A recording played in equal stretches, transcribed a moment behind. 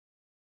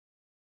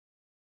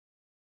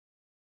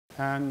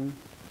and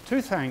two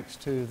thanks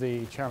to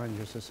the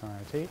Challenger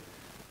Society.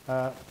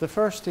 The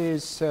first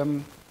is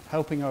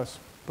helping us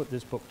put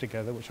this book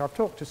together, which I've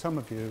talked to some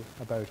of you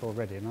about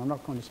already, and I'm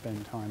not going to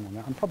spend time on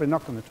that. I'm probably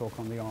not going to talk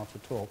on the art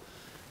at all,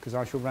 because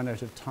I shall run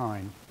out of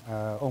time,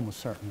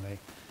 almost certainly.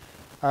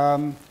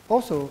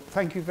 Also,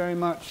 thank you very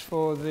much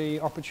for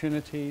the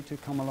opportunity to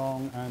come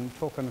along and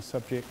talk on a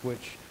subject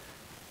which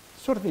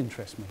sort of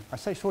interests me. I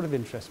say sort of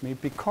interests me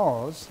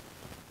because,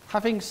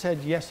 having said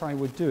yes, I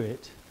would do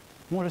it,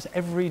 more or less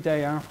every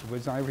day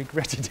afterwards I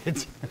regretted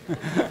it.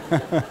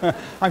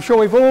 I'm sure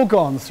we've all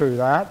gone through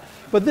that.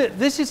 But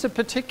this is a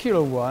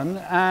particular one,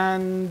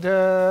 and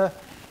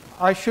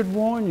I should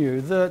warn you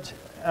that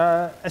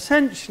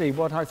essentially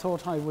what I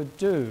thought I would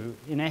do,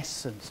 in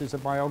essence, is a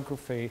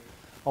biography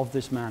of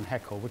this man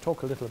Haeckel. We'll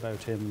talk a little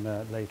about him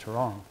later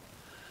on.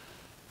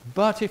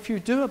 But if you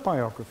do a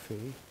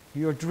biography,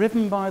 you're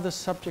driven by the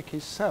subject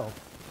itself.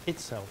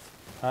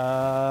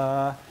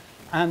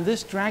 And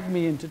this dragged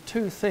me into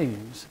two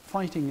things,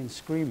 fighting and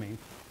screaming.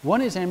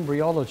 One is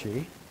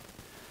embryology,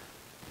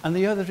 and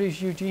the other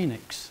is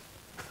eugenics.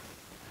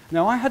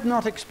 Now, I had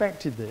not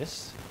expected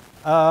this,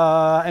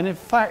 and in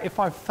fact, if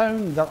I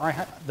found that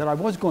I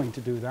was going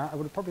to do that, I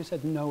would have probably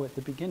said no at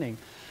the beginning.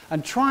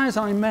 And try as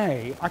I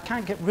may, I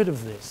can't get rid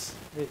of this.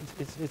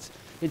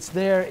 It's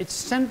there, it's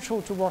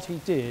central to what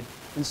he did,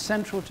 and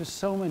central to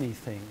so many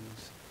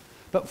things.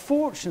 But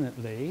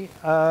fortunately,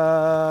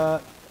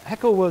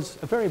 Haeckel was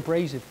a very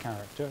abrasive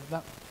character.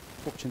 That,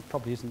 fortunately,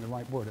 probably isn't the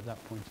right word at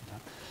that point in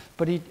time.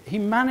 But he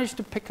managed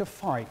to pick a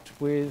fight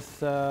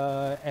with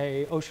an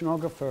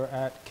oceanographer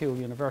at Keele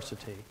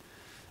University.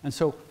 And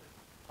so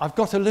I've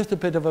got a little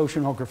bit of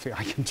oceanography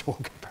I can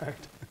talk about.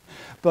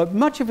 But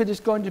much of it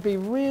is going to be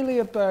really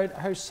about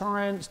how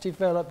science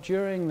developed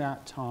during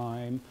that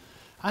time,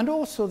 and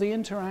also the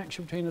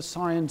interaction between a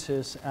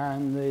scientist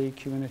and the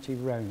community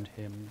around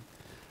him.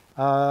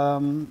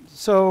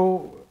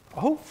 So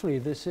hopefully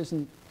this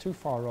isn't too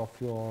far off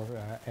your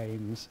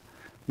aims,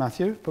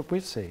 Matthew, but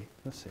we'll see.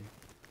 Let's see.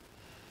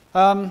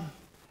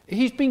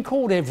 He's been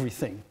called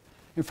everything.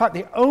 In fact,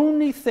 the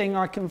only thing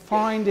I can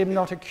find him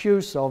not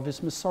accused of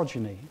is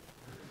misogyny.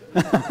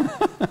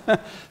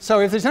 So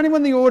if there's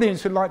anyone in the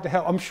audience who'd like to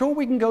help, I'm sure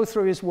we can go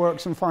through his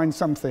works and find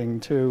something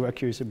to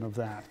accuse him of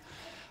that.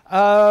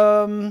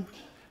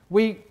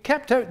 We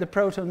kept out the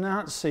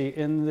proto-Nazi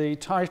in the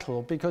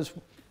title because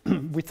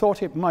we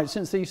thought it might,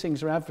 since these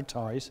things are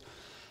advertised,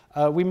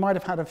 we might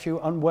have had a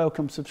few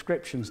unwelcome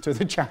subscriptions to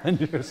the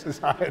Challenger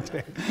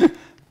Society.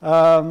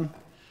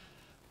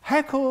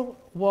 Haeckel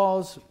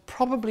was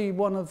probably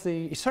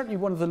certainly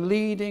one of the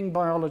leading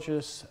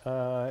biologists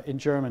in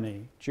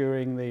Germany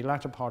during the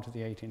latter part of the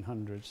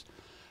 1800s.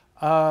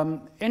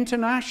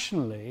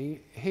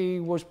 Internationally, he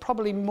was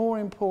probably more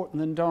important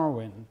than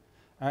Darwin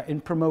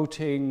in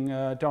promoting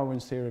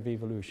Darwin's theory of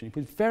evolution. He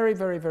was very,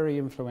 very, very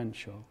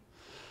influential.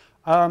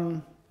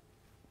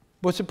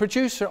 Was a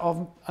producer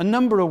of a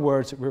number of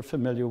words that we're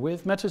familiar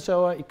with: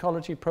 metazoa,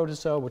 ecology,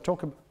 protozoa, we're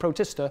talking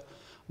protista,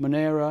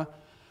 Monera,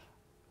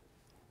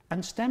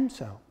 and stem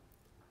cell.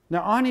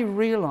 Now, I only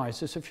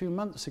realized this a few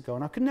months ago,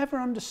 and I could never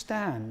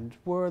understand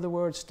where the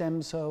word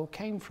stem cell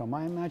came from.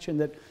 I imagined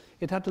that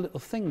it had a little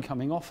thing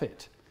coming off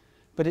it,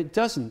 but it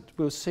doesn't.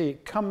 We'll see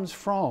it comes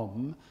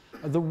from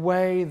the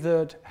way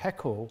that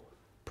Haeckel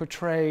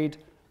portrayed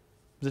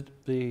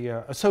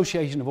the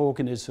association of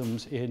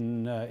organisms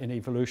in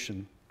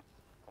evolution.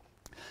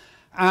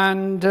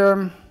 And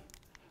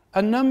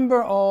a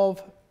number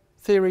of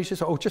theories,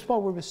 just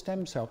while we're with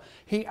stem cell,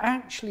 he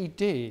actually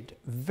did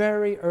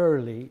very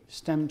early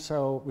stem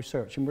cell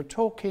research, and we're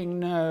talking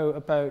now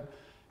about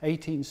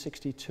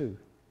 1862.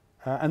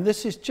 And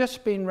this has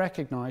just been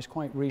recognized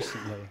quite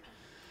recently.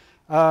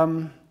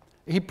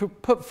 He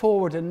put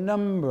forward a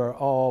number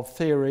of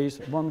theories,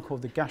 one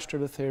called the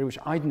gastrula theory, which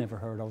I'd never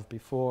heard of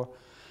before.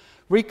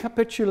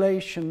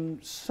 Recapitulation,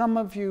 some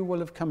of you will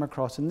have come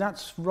across, and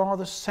that's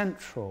rather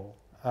central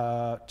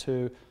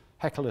to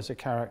Haeckel as a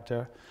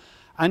character.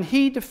 And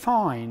he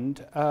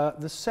defined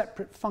the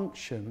separate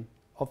function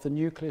of the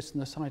nucleus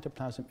and the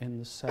cytoplasm in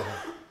the cell.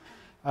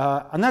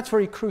 And that's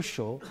very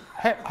crucial.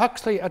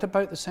 Huxley, at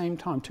about the same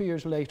time, 2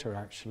 years later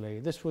actually,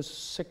 this was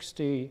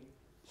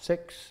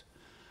 66,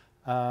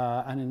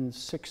 and in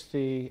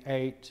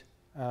 68,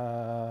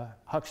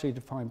 Huxley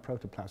defined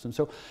protoplasm.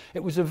 So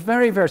it was a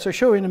very, so I'll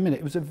show you in a minute,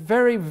 it was a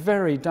very,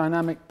 very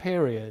dynamic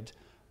period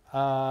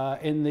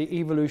in the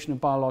evolution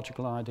of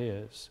biological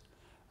ideas.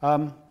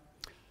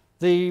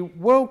 The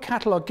World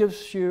Catalogue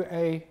gives you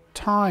a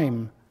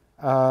time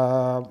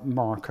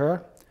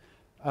marker,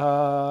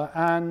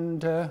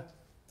 and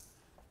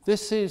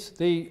this is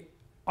the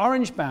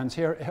orange bands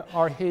here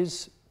are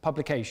his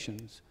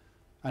publications.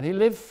 And he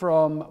lived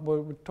from,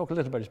 we'll talk a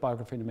little about his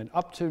biography in a minute,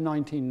 up to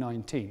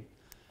 1919.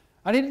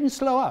 And he didn't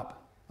slow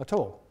up at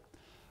all.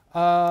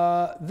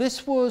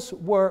 This was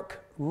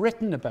work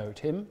written about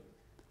him,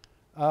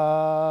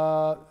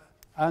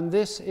 and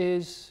this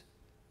is,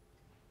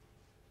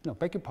 no,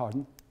 beg your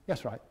pardon,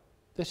 yes, right.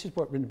 This is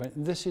work written about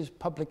him. This is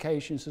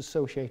publications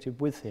associated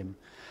with him.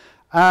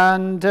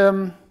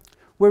 And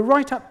we're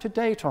right up to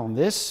date on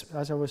this,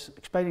 as I was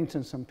explaining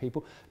to some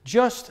people.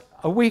 Just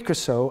a week or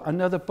so,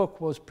 another book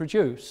was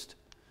produced.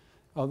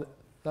 Oh,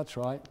 that's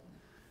right.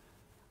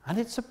 And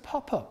it's a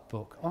pop-up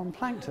book on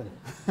plankton.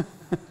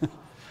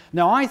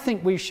 Now, I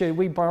think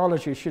we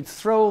biologists should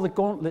throw the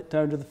gauntlet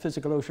down to the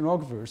physical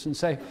oceanographers and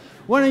say,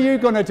 when are you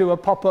going to do a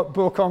pop-up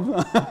book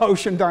on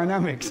ocean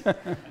dynamics?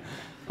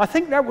 I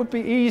think that would be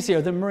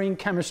easier than marine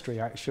chemistry,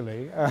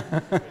 actually.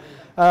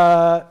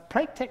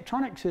 Plate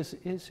tectonics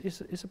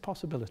is a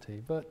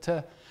possibility,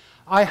 but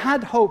I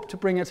had hoped to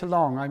bring it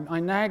along. I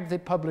nagged the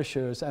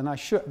publishers, and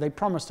they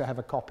promised to have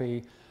a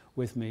copy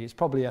with me. It's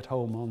probably at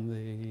home on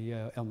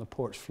the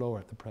porch floor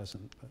at the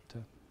present.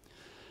 But,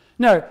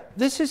 now,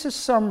 this is a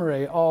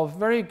summary of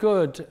very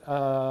good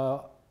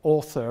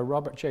author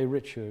Robert J.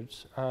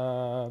 Richards.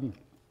 Got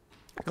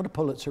a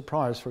Pulitzer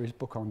Prize for his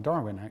book on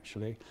Darwin,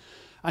 actually.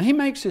 And he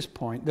makes this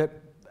point that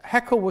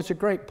Haeckel was a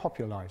great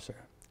popularizer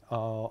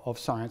of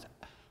science,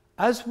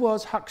 as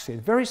was Huxley,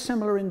 very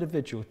similar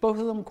individuals, both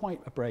of them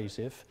quite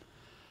abrasive,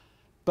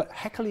 but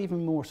Haeckel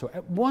even more so.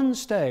 At one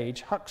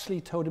stage,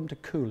 Huxley told him to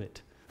cool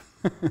it.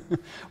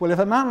 Well, if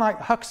a man like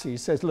Huxley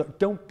says, look,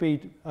 don't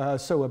be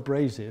so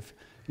abrasive,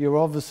 you're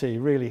obviously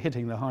really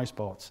hitting the high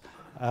spots.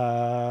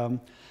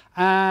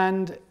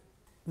 And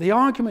the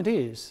argument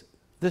is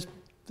this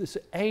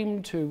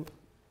aim to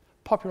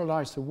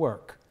popularize the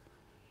work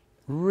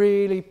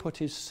really put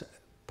his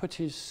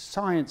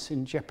science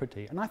in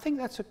jeopardy. And I think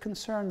that's a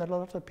concern that a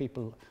lot of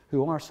people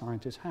who are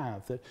scientists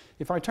have, that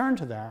if I turn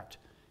to that,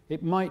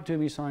 it might do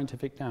me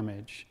scientific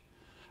damage.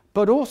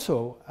 But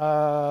also,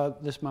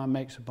 this man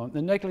makes a point,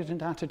 the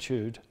negligent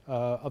attitude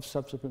of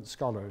subsequent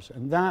scholars.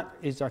 And that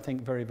is, I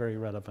think, very, very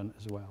relevant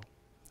as well.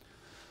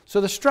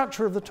 So the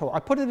structure of the talk, I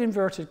put it in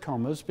inverted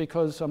commas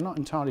because I'm not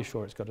entirely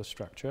sure it's got a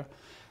structure.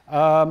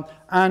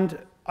 And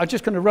I'm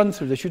just going to run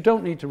through this. You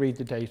don't need to read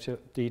the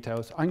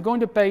details. I'm going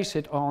to base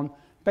it on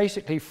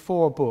basically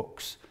 4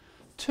 books.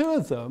 2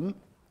 of them,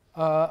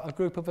 a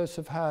group of us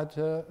have had,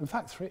 in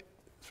fact,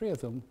 three of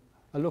them,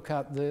 a look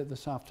at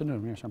this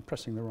afternoon. Yes, I'm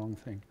pressing the wrong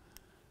thing.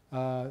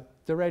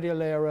 The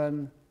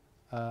Radiolaren,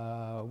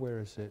 where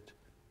is it?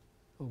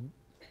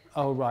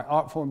 Oh, right,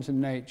 Art Forms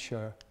in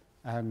Nature.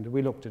 And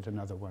we looked at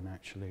another one,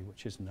 actually,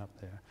 which isn't up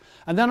there.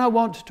 And then I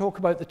want to talk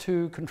about the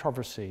 2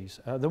 controversies.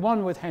 The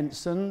one with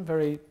Henson,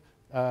 very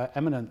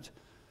eminent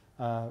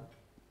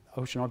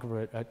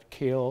oceanographer at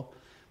Kiel.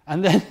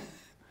 And then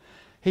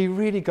he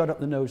really got up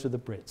the nose of the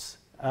Brits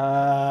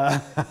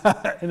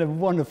in a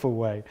wonderful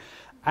way.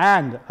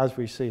 And, as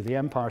we see, the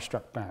Empire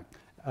Struck Back.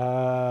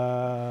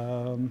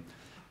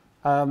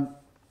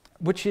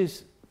 Which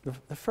is,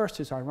 the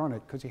first is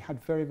ironic because he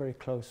had very, very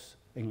close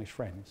English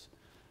friends.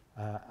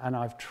 And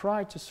I've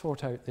tried to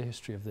sort out the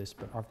history of this,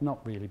 but I've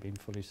not really been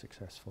fully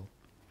successful.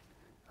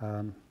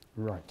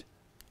 Right,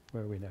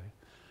 where are we now?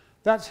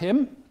 That's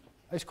him.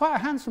 He's quite a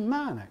handsome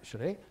man,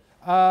 actually.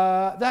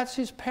 That's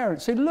his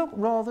parents. They look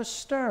rather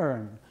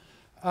stern,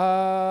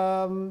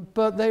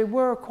 but they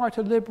were quite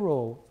a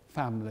liberal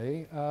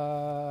family.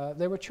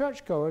 They were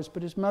churchgoers,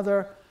 but his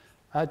mother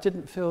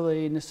didn't feel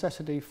the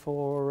necessity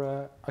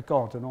for a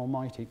God, an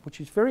Almighty,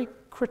 which is very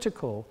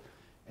critical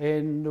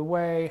in the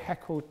way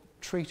Haeckel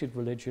treated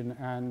religion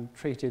and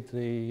treated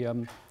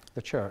the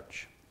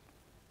church.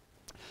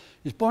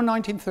 He was born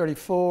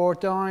 1934,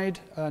 died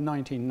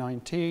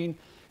 1919.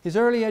 His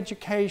early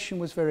education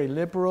was very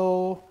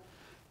liberal.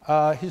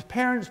 His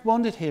parents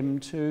wanted him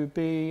to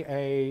be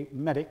a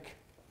medic.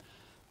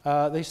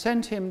 They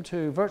sent him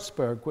to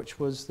Würzburg, which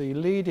was the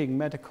leading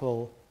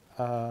medical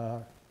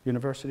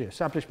university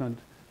establishment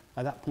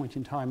at that point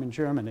in time in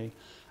Germany.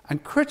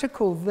 And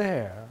critical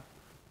there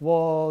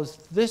was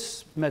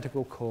this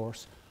medical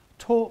course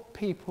taught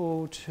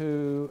people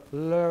to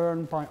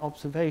learn by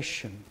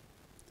observation,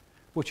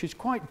 which is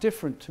quite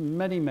different to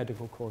many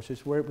medical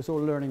courses where it was all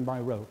learning by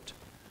rote.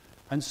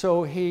 And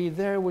so he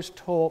there was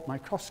taught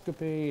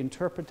microscopy,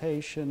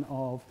 interpretation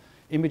of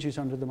images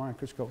under the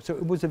microscope. So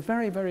it was a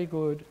very, very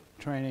good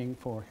training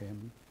for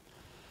him.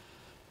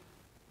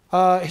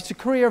 His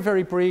career,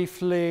 very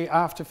briefly,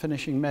 after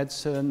finishing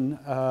medicine,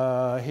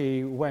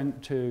 he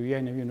went to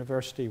Jena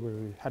University where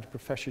he had a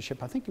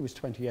professorship. I think he was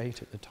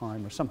 28 at the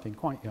time or something,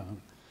 quite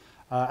young.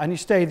 And he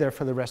stayed there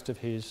for the rest of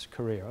his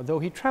career, although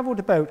he travelled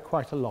about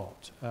quite a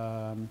lot.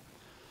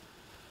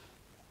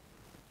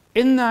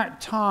 In that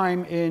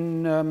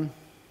time,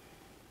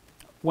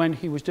 when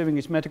he was doing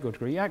his medical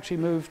degree, he actually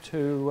moved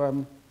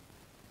to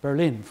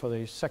Berlin for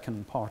the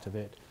second part of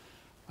it.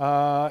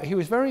 He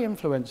was very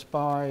influenced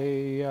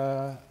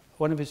by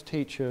one of his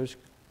teachers,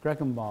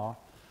 Gregenbar,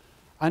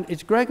 and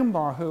it's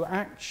Gregenbar who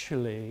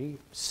actually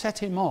set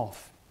him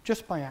off,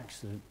 just by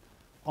accident,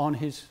 on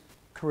his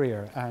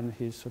career and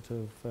his sort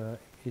of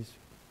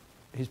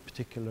his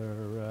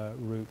particular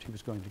route he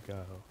was going to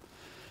go.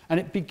 And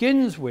it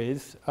begins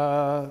with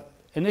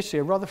initially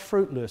a rather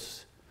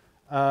fruitless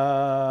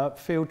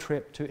field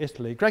trip to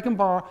Italy.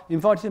 Gregenbar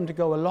invited him to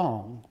go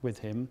along with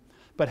him,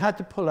 but had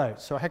to pull out,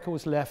 so Haeckel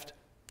was left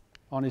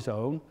on his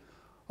own.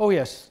 Oh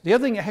yes, the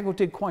other thing that Haeckel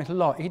did quite a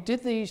lot, he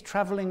did these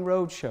travelling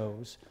road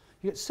shows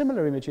You get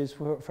similar images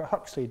for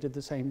Huxley, did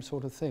the same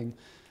sort of thing.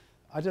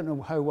 I don't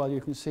know how well you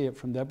can see it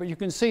from there, but you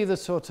can see the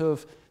sort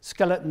of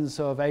skeletons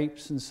of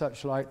apes and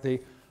such like. The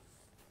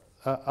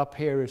up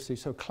here is the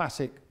sort of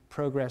classic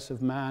progress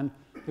of man.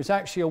 There's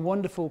actually a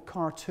wonderful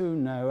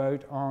cartoon now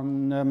out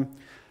on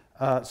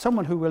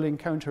someone who we'll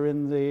encounter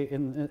in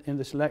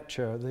this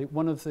lecture.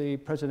 One of the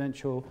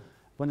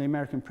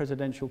American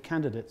presidential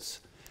candidates,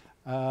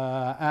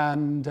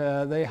 and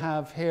they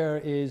have here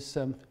is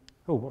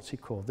what's he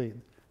called?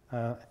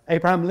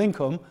 Abraham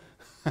Lincoln.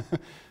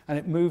 And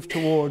it moved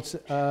towards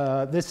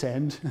this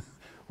end,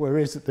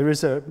 where there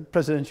is a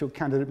presidential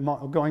candidate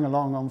going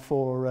along on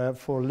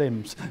four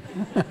limbs.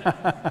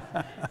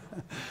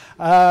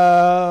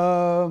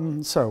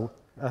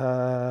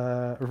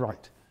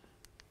 Right.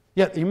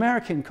 Yeah, the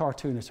American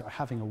cartoonists are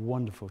having a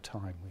wonderful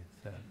time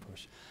with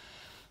Push.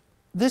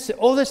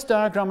 All this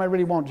diagram I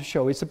really want to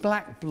show is the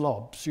black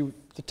blobs.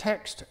 The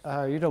text,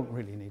 you don't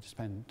really need to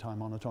spend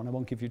time on it, I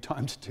won't give you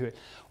time to do it.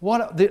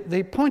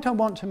 The point I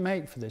want to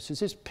make for this is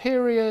this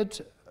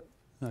period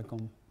in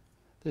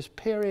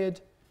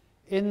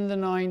the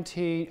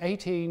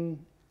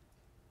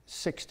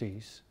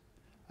 1860s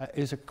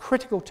is a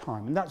critical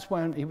time, and that's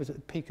when he was at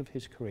the peak of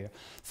his career.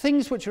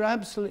 Things which are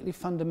absolutely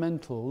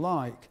fundamental,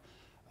 like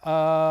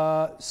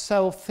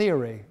cell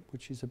theory,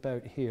 which is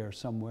about here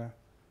somewhere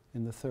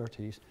in the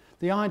 30s.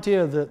 The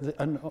idea that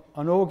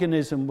an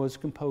organism was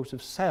composed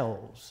of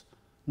cells,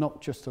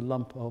 not just a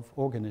lump of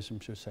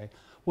organisms, you say,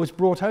 was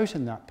brought out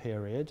in that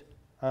period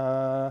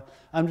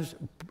and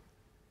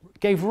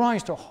gave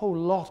rise to a whole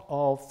lot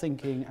of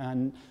thinking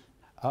and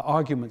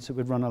arguments that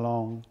would run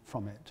along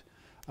from it.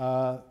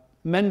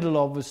 Mendel,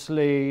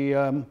 obviously,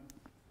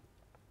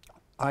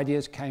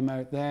 ideas came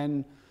out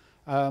then,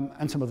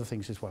 and some other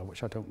things as well,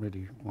 which I don't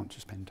really want to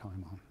spend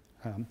time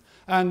on.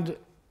 And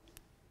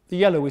the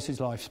yellow is his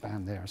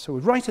lifespan there. So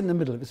right in the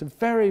middle, it was a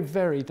very,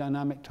 very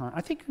dynamic time. I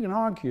think you can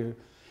argue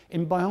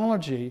in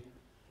biology,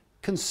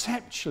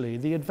 conceptually,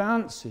 the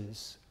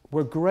advances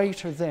were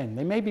greater then.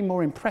 They may be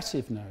more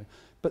impressive now,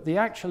 but the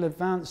actual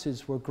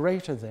advances were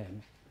greater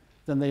then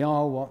than they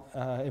are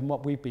in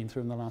what we've been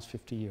through in the last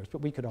 50 years. But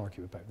we could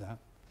argue about that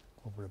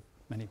over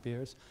many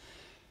beers.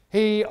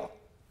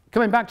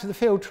 Coming back to the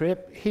field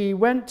trip, he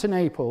went to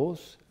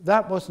Naples.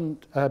 That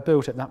wasn't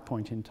built at that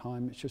point in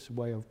time. It's just a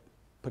way of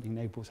putting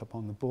Naples up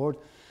on the board,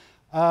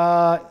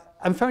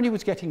 and found he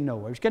was getting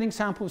nowhere. He was getting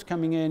samples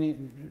coming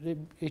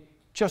in, he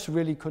just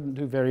really couldn't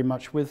do very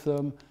much with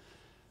them,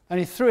 and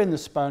he threw in the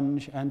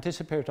sponge and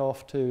disappeared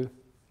off to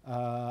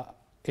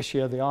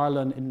Ischia, the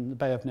island in the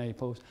Bay of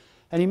Naples,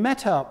 and he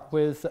met up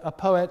with a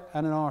poet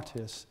and an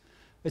artist.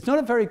 It's not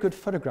a very good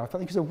photograph. I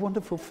think it's a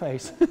wonderful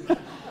face.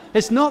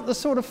 It's not the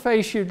sort of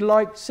face you'd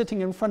like sitting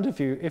in front of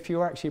you if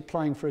you're actually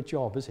applying for a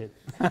job, is it?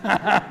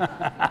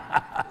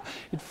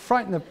 It'd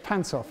frighten the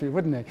pants off you,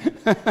 wouldn't it?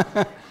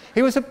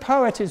 He was a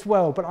poet as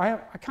well, but I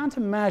can't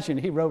imagine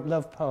he wrote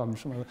love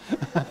poems.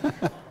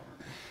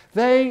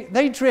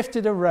 They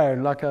drifted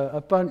around like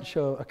a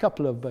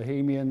couple of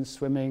bohemians,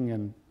 swimming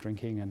and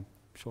drinking and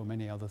I'm sure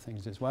many other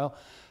things as well.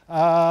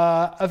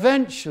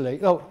 Eventually,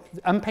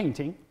 and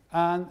painting.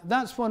 And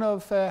that's one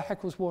of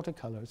Haeckel's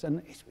watercolors,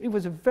 and he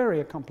was a very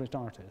accomplished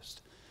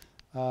artist.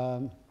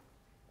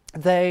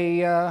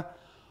 They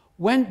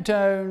went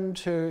down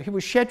to, he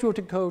was scheduled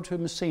to go to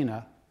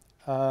Messina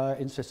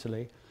in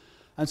Sicily,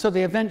 and so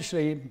they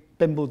eventually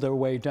bimbled their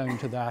way down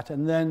to that,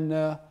 and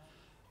then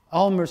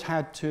Almers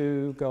had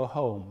to go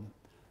home.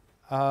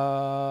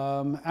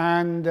 So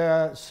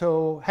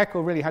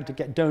Haeckel really had to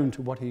get down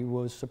to what he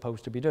was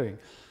supposed to be doing.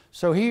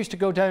 So he used to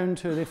go down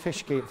to the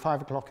fish gate at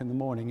 5 o'clock in the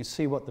morning and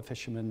see what the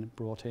fishermen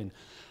brought in.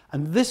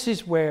 And this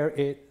is where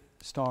it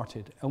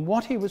started. And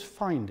what he was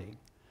finding,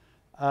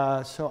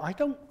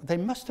 they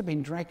must have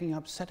been dragging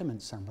up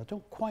sediment samples. I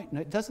don't quite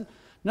know.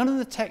 None of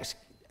the texts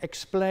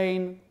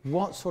explain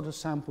what sort of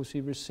samples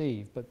he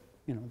received, but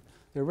you know,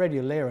 they're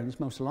radiolarians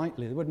most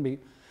likely. They wouldn't be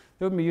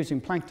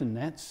using plankton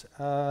nets,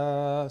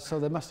 so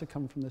they must have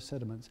come from the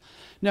sediments.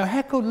 Now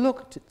Haeckel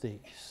looked at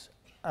these.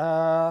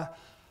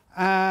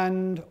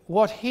 And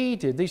what he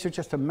did, these are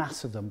just a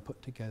mass of them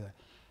put together.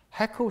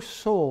 Haeckel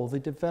saw the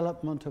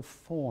development of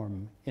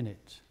form in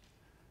it.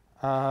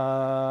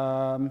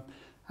 I've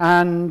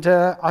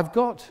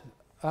got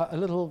a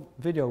little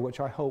video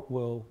which I hope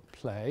will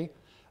play,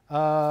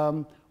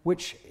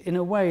 which in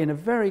a way, in a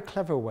very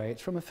clever way,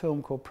 it's from a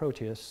film called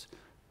Proteus.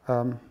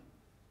 Yes,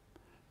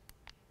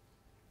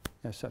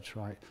 that's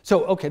right.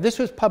 So, okay, this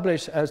was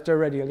published as De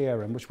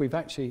Radiolarium, which we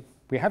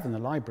have in the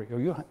library,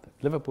 or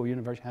Liverpool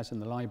University has in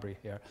the library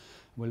here.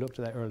 We looked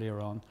at that earlier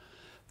on.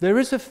 There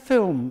is a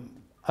film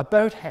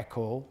about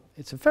Haeckel.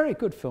 It's a very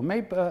good film,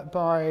 made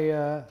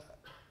by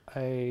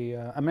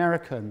an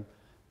American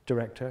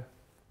director,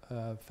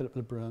 Philip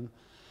Lebrun.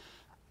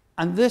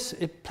 And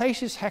it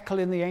places Haeckel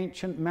in the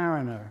ancient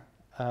mariner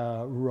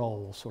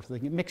role, sort of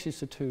thing. It mixes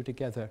the two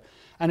together.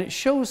 And it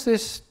shows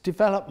this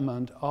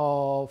development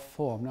of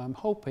form. Now, I'm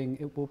hoping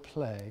it will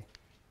play.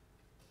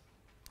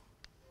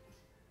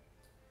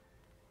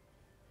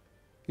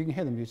 You can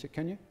hear the music,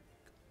 can you?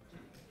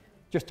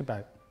 Just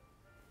about.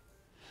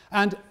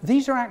 And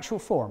these are actual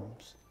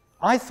forms.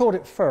 I thought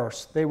at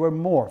first they were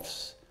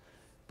morphs,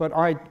 but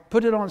I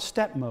put it on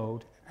step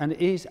mode, and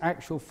it is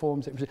actual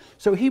forms.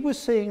 So he was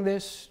seeing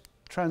this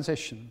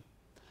transition.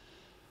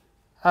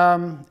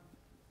 And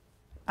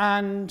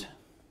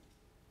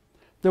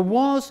there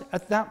was,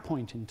 at that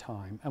point in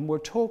time, and we're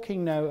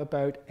talking now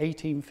about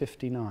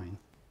 1859,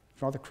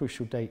 rather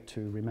crucial date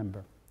to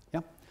remember,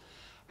 yeah?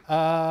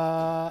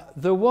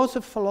 There was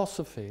a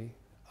philosophy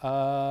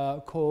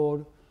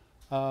called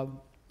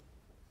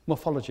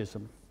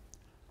morphologism,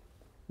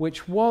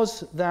 which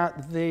was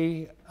that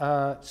the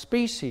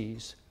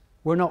species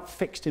were not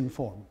fixed in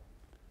form.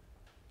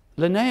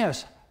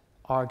 Linnaeus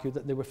argued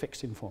that they were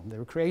fixed in form. They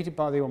were created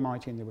by the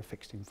Almighty and they were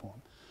fixed in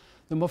form.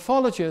 The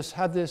morphologists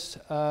had this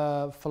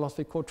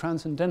philosophy called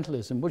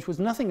transcendentalism, which was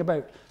nothing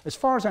about, as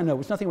far as I know, it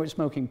was nothing about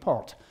smoking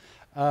pot.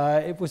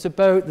 It was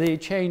about the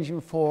changing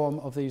form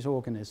of these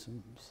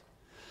organisms.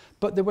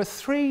 But there were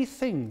three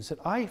things that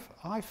I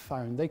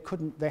found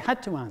they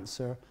had to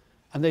answer,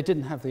 and they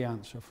didn't have the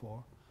answer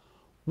for.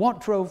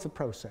 What drove the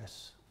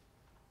process?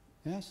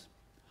 Yes?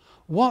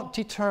 What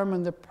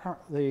determined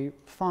the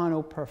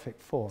final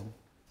perfect form?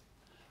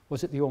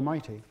 Was it the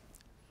Almighty?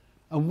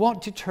 And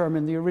what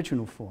determined the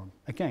original form?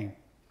 Again,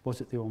 was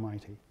it the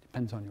Almighty?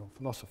 Depends on your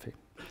philosophy.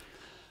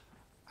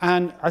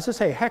 And as I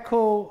say,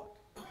 Haeckel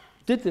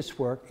did this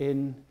work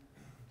in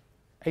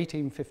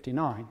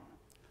 1859,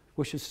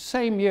 which is the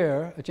same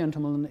year a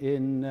gentleman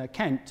in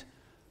Kent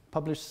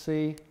published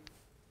The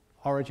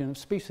Origin of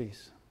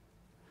Species.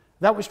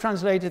 That was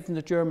translated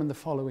into German the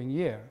following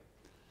year.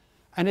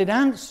 And it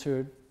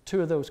answered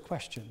two of those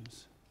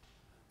questions.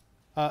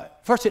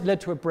 First, it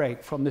led to a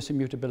break from this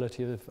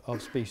immutability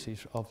of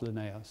species of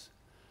Linnaeus.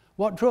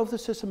 What drove the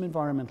system?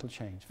 Environmental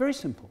change. Very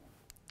simple.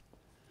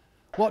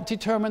 What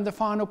determined the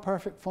final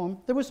perfect form?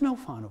 There was no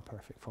final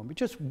perfect form. It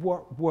just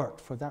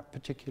worked for that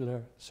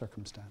particular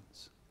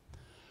circumstance.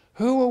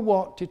 Who or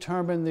what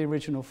determined the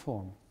original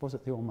form? Was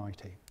it the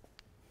Almighty?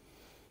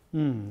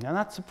 And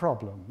that's a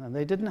problem. And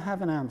they didn't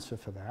have an answer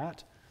for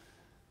that.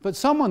 But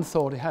someone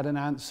thought it had an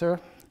answer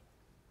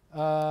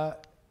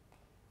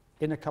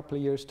in a couple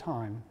of years'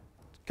 time.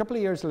 A couple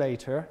of years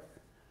later,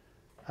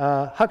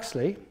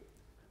 Huxley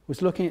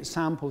was looking at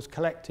samples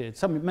collected.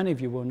 Many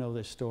of you will know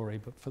this story,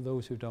 but for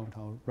those who don't,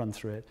 I'll run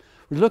through it.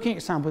 We're looking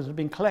at samples that had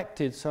been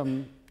collected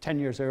some 10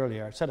 years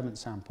earlier, sediment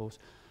samples,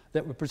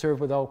 that were preserved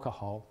with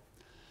alcohol.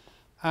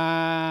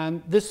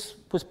 And this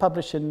was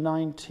published in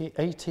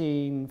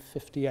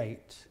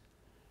 1858.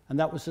 And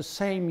that was the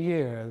same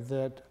year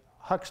that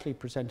Huxley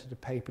presented a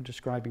paper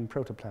describing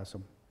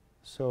protoplasm.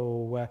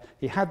 So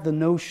he had the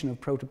notion of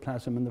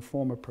protoplasm and the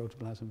form of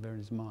protoplasm there in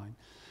his mind.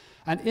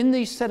 And in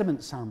these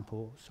sediment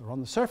samples, or on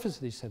the surface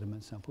of these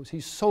sediment samples,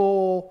 he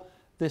saw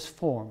this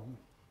form,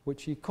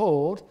 which he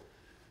called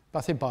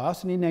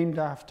Bathybios, and he named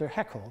after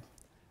Haeckel.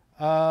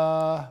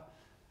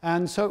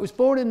 And so it was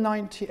born in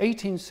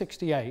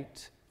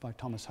 1868 by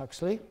Thomas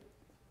Huxley.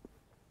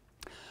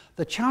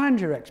 The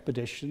Challenger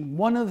expedition,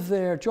 one of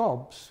their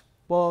jobs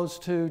was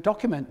to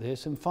document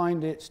this and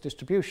find its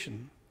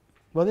distribution.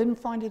 Well, they didn't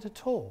find it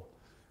at all.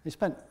 They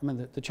spent,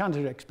 the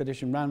Challenger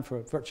expedition ran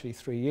for virtually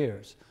 3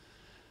 years.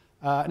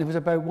 And it was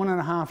about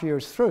 1.5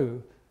 years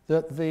through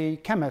that the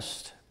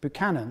chemist,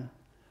 Buchanan,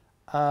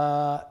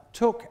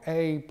 took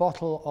a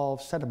bottle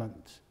of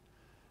sediment,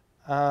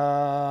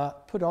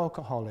 put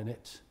alcohol in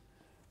it,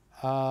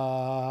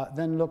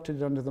 then looked at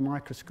it under the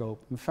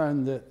microscope and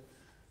found that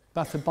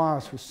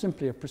Bathybios was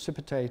simply a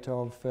precipitate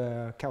of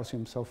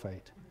calcium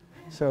sulfate.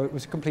 So it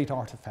was a complete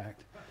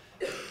artifact.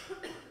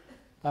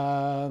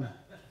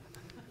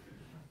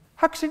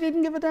 Huxley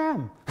didn't give a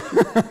damn.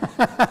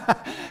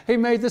 He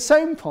made the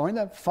same point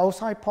that false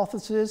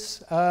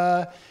hypothesis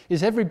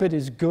is every bit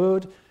as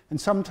good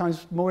and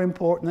sometimes more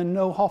important than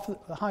no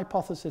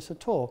hypothesis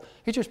at all.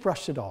 He just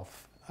brushed it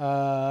off.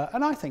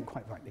 And I think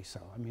quite rightly so.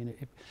 I mean,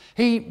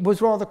 he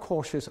was rather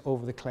cautious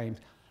over the claims.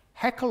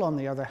 Haeckel, on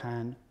the other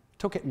hand,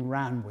 took it and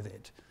ran with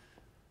it.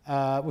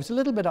 Was a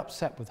little bit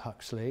upset with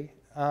Huxley,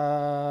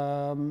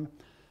 but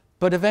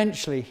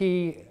eventually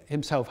he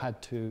himself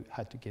had to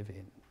give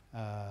in.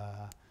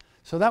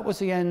 So that was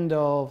the end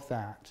of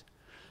that.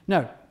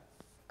 Now,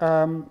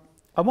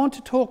 I want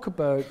to talk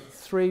about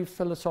 3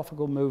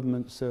 philosophical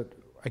movements that,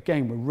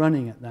 again, were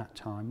running at that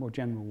time, more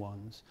general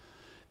ones,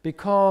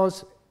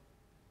 because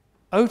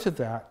out of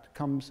that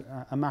comes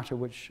a matter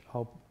which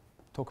I'll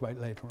talk about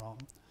later on.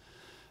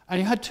 And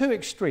you had 2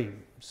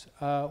 extremes.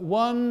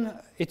 One,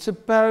 it's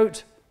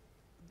about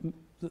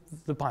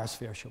the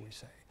biosphere, shall we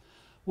say.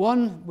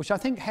 One, which I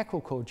think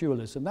Haeckel called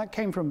dualism, that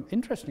came from,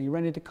 interestingly,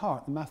 René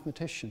Descartes, the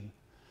mathematician.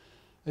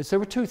 There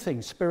were 2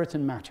 things, spirit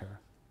and matter.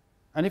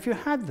 And if you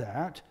had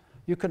that,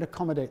 you could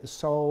accommodate the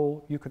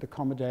soul, you could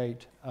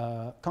accommodate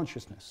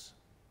consciousness.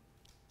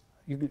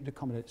 You could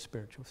accommodate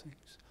spiritual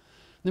things.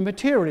 The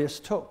materialists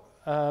took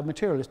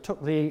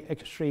the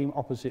extreme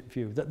opposite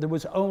view, that there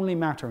was only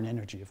matter and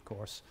energy, of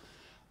course.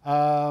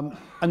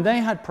 And they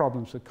had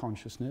problems with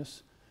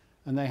consciousness,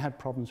 and they had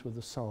problems with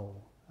the soul.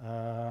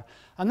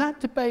 And that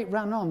debate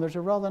ran on. There's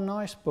a rather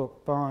nice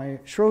book by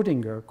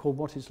Schrödinger called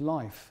What is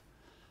Life?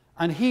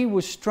 And he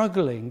was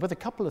struggling with a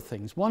couple of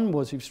things. One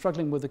was he was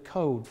struggling with the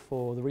code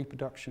for the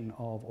reproduction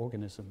of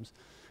organisms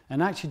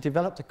and actually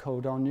developed a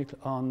code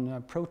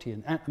on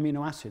protein,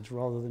 amino acids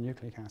rather than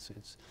nucleic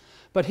acids.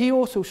 But he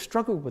also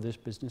struggled with this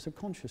business of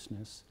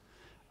consciousness.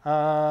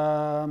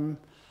 Haeckel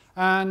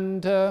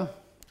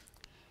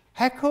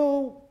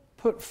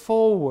put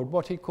forward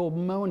what he called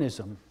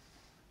monism,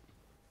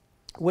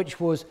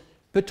 which was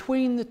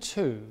between the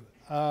two.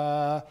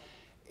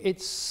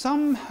 It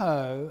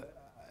somehow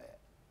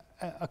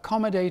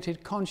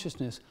accommodated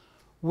consciousness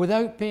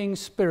without being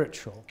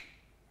spiritual.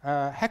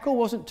 Haeckel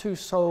wasn't too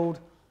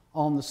sold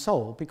on the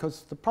soul,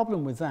 because the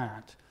problem with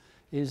that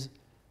is,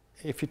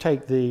 if you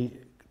take the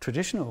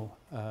traditional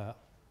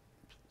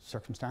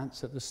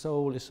circumstance that the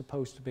soul is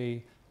supposed to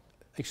be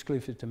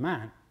exclusive to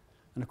man,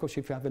 and of course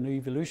if you have an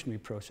evolutionary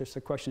process,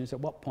 the question is at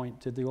what point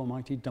did the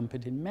Almighty dump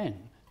it in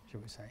men, shall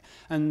we say.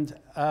 And,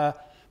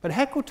 but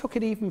Haeckel took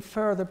it even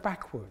further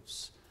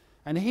backwards,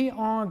 and he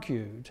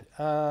argued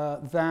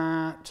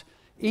that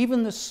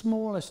even the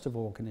smallest of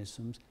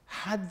organisms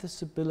had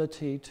this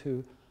ability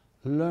to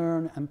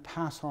learn and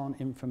pass on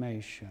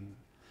information.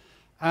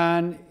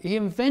 And he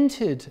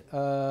invented,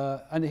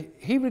 and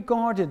he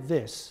regarded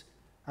this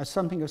as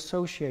something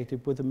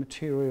associated with the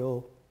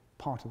material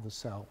part of the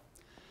cell.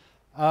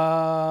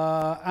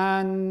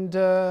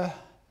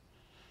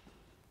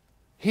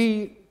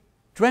 He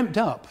dreamt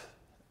up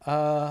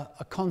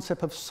a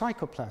concept of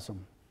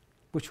psychoplasm,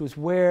 which was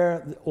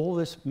where all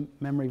this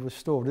memory was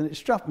stored. And it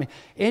struck me,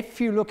 if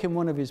you look in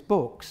one of his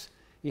books,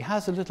 he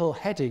has a little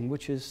heading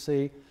which is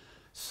the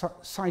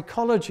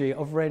psychology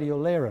of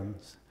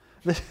radiolaryms.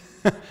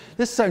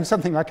 This sounds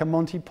something like a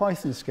Monty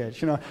Python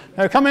sketch, you know.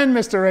 Now come in,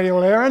 Mr.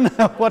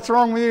 Radiolarian, what's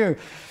wrong with you?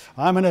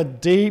 I'm in a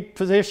deep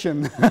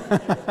position.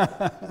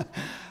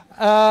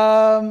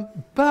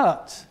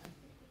 But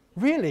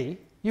really,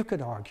 you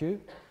could argue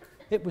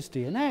it was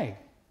DNA.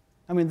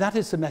 I mean, that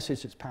is the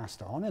message that's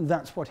passed on, and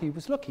that's what he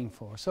was looking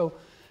for. So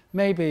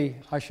maybe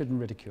I shouldn't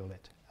ridicule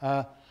it.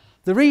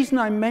 The reason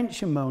I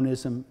mention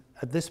monism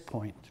at this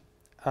point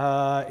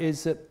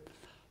is that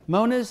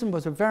monism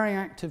was a very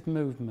active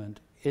movement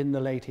in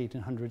the late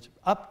 1800s,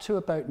 up to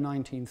about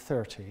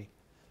 1930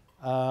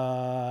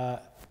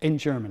 in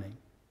Germany,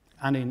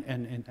 and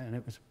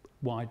it was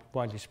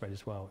widely spread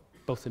as well,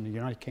 both in the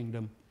United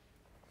Kingdom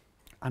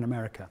and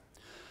America.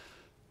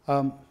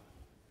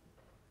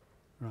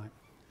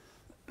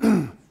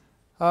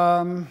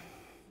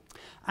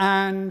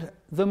 And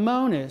the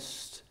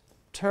monists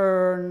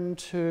turned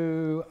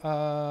to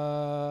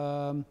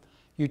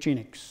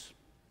eugenics.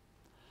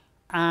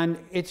 And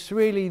it's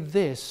really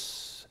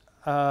this,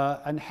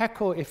 and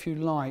Haeckel, if you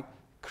like,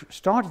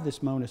 started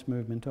this monist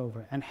movement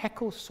over, and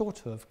Haeckel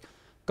sort of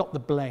got the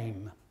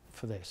blame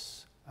for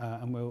this,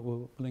 and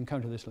we'll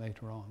encounter this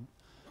later on.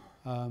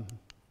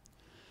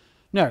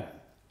 Now,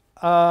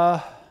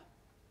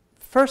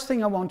 first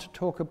thing I want to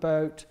talk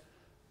about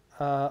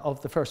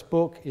of the first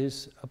book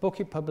is a book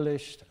he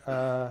published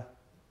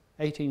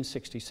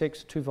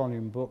 1866, a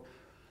two-volume book,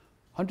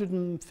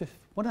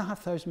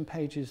 1,500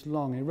 pages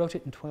long. He wrote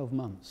it in 12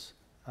 months.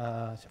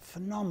 It's a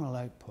phenomenal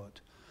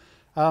output.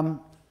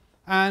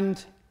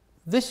 And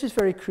this is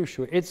very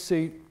crucial. It's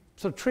the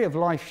sort of tree of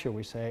life, shall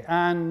we say.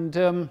 And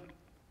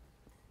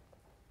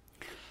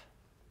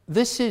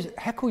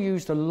Haeckel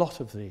used a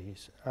lot of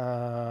these.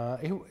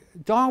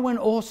 Darwin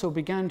also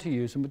began to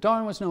use them, but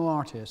Darwin was no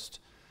artist,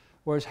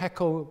 whereas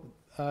Haeckel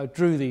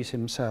drew these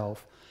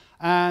himself.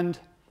 And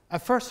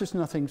at first there's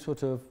nothing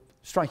sort of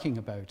striking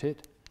about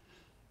it.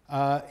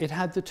 It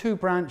had the two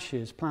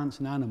branches, plants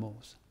and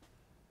animals.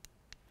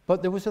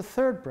 But there was a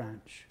third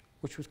branch,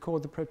 which was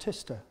called the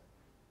protista.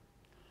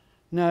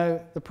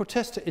 Now, the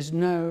protista is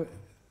now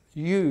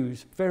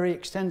used very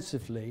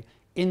extensively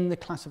in the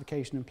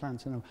classification of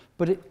plants and animals,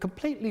 but it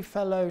completely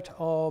fell out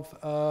of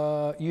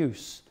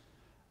use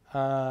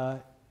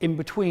in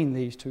between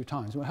these two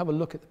times. We'll have a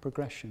look at the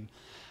progression.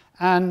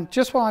 And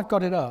just while I've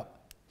got it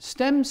up,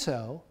 stem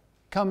cell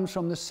comes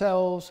from the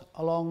cells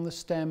along the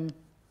stem.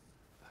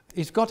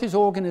 He's got his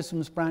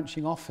organisms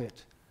branching off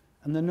it.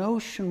 And the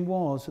notion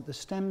was that the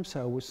stem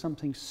cell was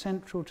something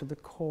central to the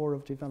core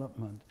of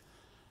development.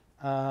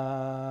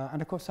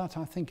 And of course, that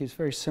I think is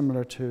very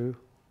similar to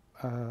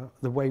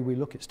the way we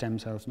look at stem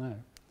cells now.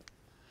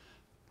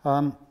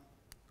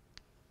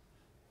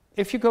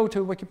 If you go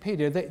to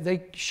Wikipedia,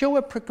 they show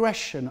a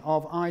progression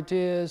of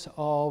ideas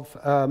of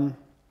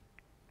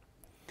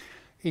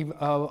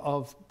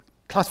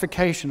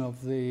classification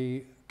of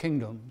the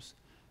kingdoms.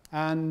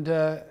 And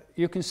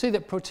you can see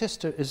that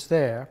protista is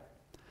there.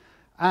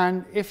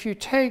 And if you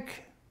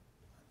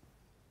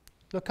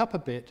look up a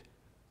bit,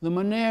 the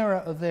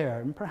Monera are there.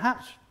 And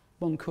perhaps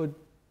one could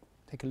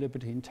take a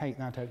liberty and take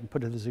that out and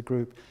put it as a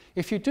group.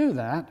 If you do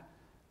that,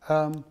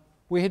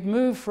 we had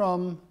moved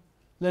from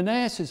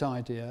Linnaeus's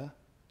idea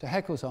to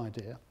Haeckel's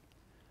idea.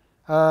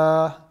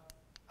 And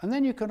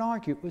then you could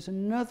argue it was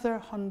another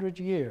 100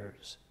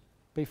 years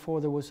before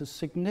there was a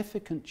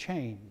significant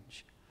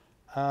change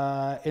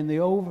in the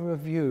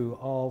overview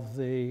of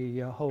the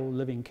whole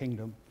living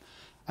kingdom.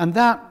 And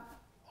that,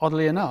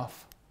 oddly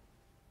enough,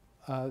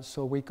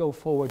 so we go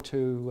forward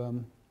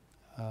to,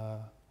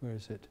 where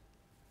is it?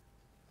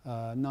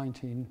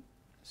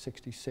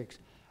 1966.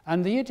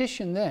 And the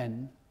addition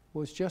then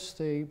was just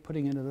the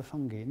putting in of the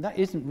fungi. And that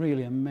isn't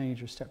really a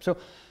major step. So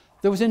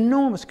there was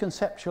enormous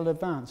conceptual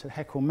advance that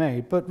Haeckel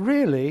made, but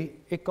really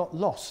it got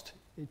lost.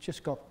 It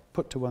just got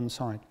put to one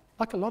side,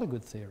 like a lot of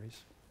good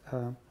theories.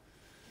 You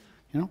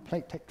know,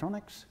 plate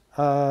tectonics,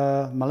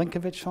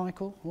 Milankovitch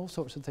cycle, all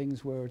sorts of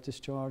things were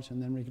discharged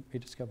and then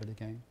rediscovered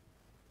again.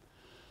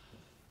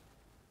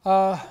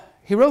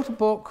 He wrote a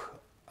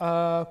book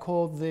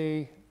called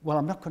well,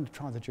 I'm not going to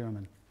try the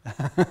German.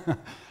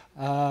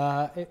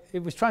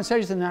 It was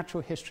translated to the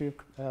natural history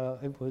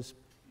of, it was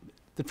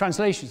the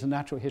translations of the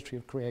natural history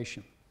of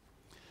creation.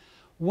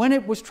 When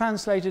it was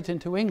translated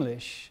into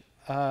English,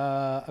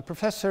 a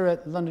professor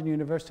at London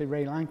University,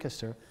 Ray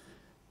Lancaster,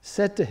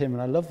 said to him,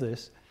 and I love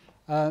this,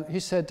 he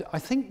said, I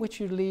think we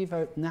should leave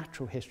out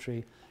natural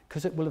history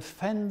because it will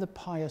offend the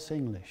pious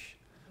English.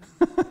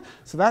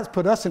 So that's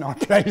put us in our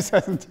place,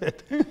 hasn't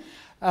it?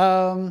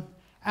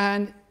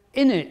 And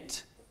in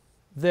it,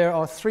 there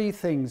are three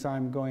things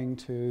I'm going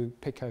to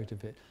pick out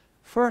of it.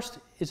 First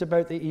is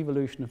about the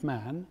evolution of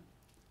man.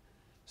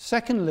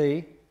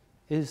 Secondly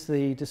is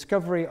the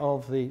discovery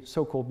of the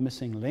so-called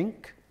missing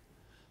link,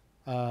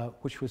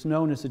 which was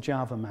known as the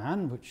Java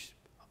man, which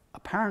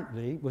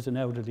apparently was an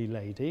elderly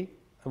lady,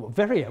 well,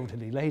 very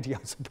elderly lady, I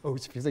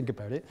suppose, if you think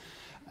about it.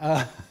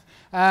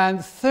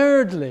 And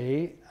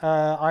thirdly,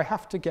 I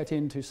have to get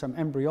into some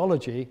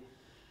embryology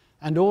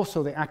and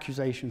also the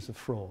accusations of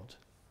fraud,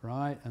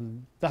 right?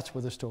 And that's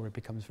where the story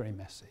becomes very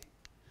messy.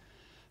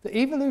 The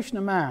evolution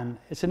of man,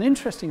 it's an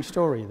interesting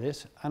story,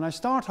 this, and I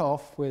start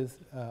off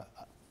with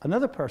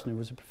another person who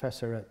was a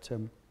professor at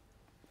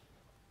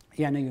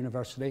Vienna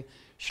University,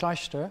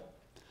 Schleicher,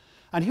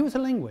 and he was a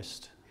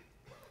linguist.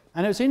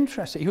 And it was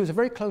interesting, he was a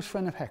very close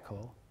friend of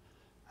Haeckel,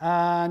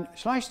 and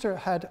Schleicher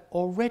had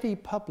already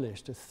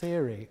published a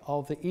theory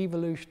of the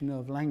evolution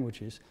of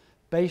languages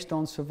based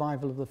on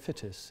survival of the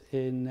fittest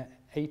in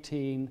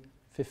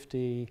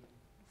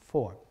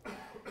 1854.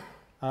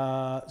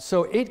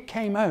 So it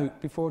came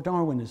out before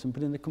Darwinism,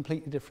 but in a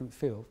completely different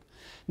field.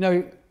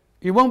 Now,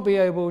 you won't be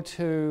able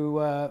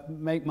to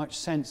make much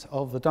sense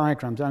of the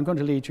diagrams. I'm going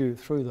to lead you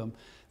through them.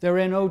 They're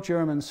in Old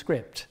German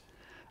script,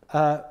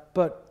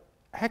 but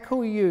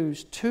Haeckel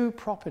used two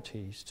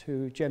properties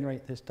to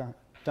generate this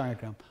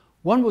diagram.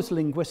 One was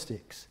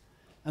linguistics,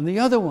 and the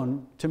other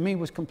one, to me,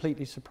 was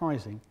completely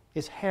surprising,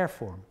 is hair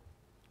form.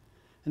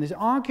 And his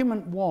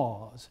argument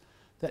was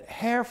that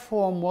hair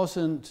form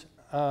wasn't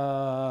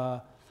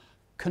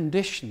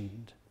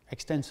conditioned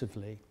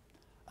extensively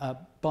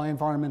by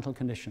environmental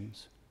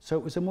conditions. So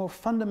it was a more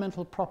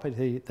fundamental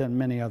property than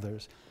many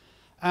others.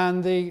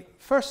 And the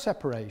first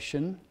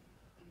separation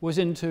was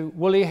into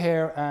woolly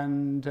hair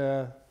and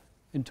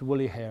into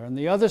woolly hair. And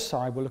the other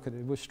side, we'll look at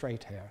it, was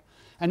straight hair.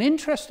 And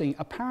interesting,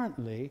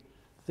 apparently,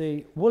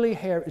 the woolly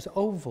hair is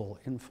oval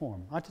in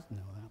form. I didn't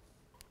know that.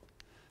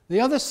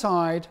 The other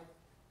side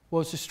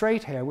was the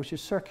straight hair, which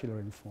is circular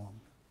in form.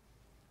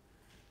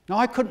 Now,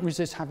 I couldn't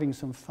resist having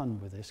some fun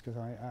with this, because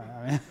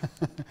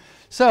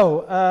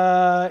So,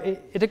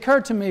 it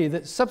occurred to me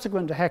that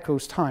subsequent to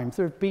Haeckel's time,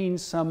 there have been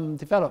some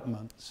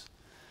developments.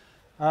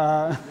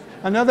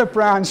 Another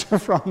branch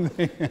from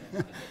the...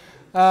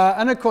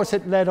 and of course,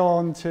 it led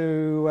on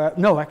to...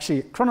 no,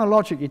 actually,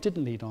 chronologically, it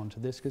didn't lead on to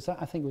this, because that,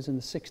 I think, was in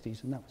the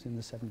 60s, and that was in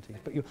the 70s.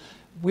 But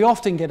we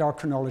often get our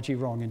chronology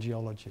wrong in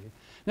geology.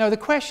 Now, the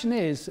question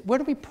is, where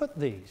do we put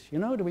these? You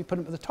know, do we put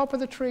them at the top of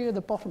the tree or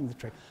the bottom of the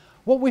tree?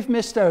 What we've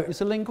missed out is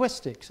the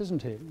linguistics,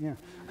 isn't it? Yeah.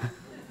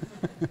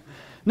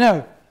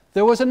 Now,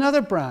 there was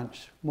another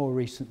branch more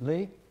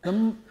recently,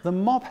 the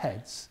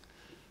mobheads.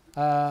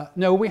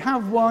 No, we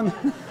have one.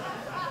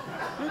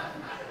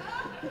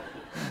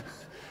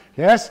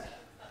 Yes,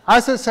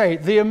 as I say,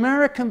 the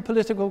American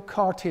political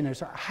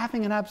cartoonists are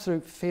having an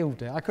absolute field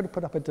day. I could have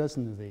put up a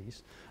dozen of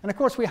these. And of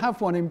course, we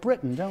have one in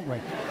Britain, don't we?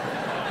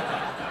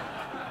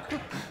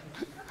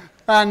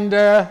 And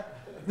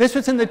this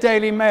was in the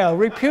Daily Mail.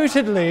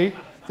 Reputedly,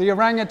 the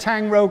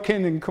orangutan wrote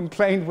in and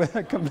complained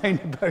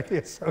about the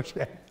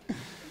association.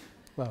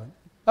 Well,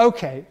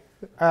 okay,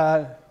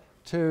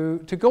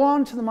 to go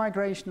on to the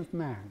migration of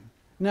man.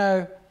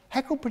 Now,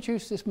 Haeckel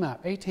produced this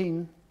map,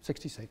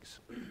 1866,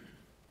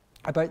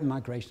 about the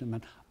migration of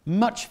man.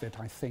 Much of it,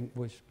 I think,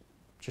 was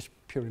just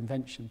pure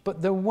invention,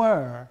 but there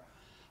were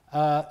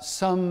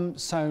some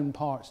sound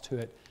parts to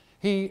it.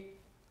 He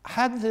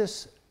had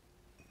this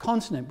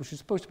continent, which was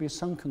supposed to be a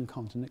sunken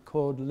continent,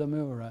 called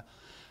Lemura,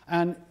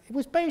 and it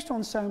was based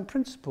on sound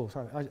principles.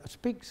 I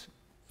speak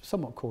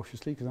somewhat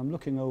cautiously because I'm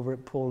looking over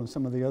at Paul and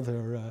some of the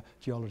other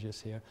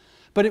geologists here.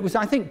 But it was,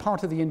 I think,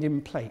 part of the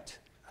Indian plate.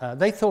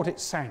 They thought it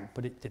sank,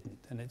 but it didn't.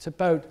 And it's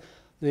about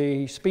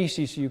the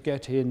species you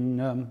get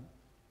in,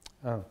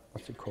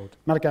 what's it called?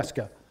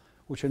 Madagascar,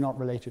 which are not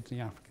related to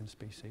the African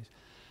species.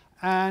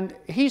 And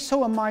he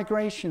saw a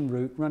migration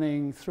route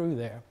running through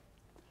there.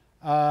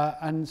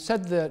 and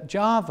said that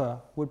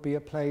Java would be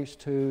a place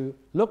to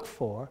look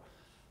for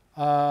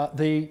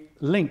the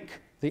link,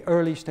 the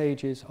early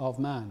stages of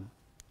man.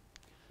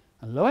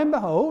 And lo and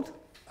behold,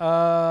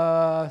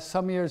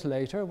 some years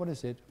later, what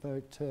is it,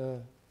 about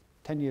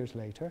 10 years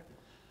later,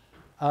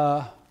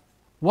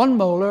 one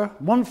molar,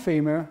 one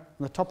femur on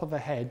the top of a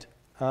head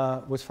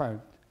was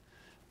found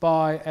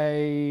by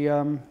a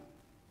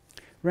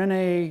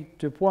René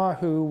Dubois,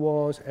 who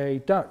was a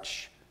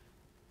Dutch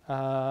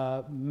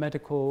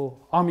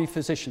medical army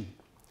physician.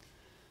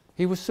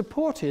 He was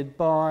supported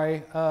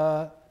by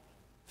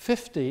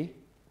 50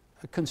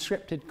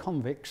 conscripted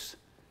convicts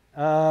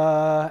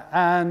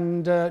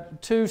and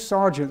 2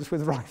 sergeants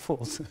with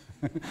rifles.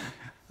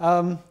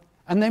 And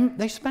then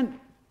they spent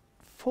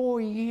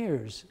 4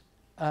 years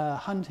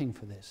hunting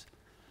for this.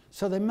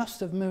 So they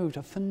must have moved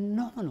a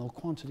phenomenal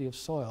quantity of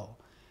soil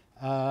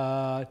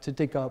to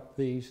dig up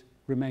these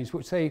remains,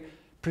 which they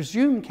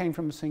presume came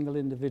from a single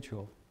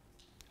individual.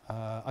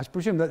 I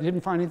presume that they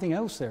didn't find anything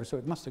else there, so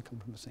it must have come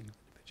from a single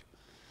individual.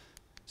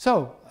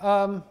 So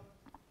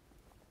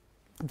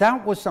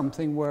that was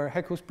something where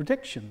Haeckel's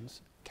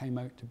predictions came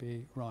out to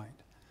be right.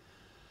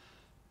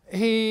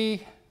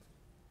 He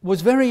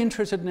was very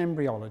interested in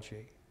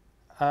embryology,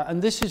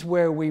 and this is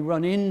where we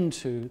run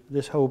into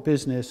this whole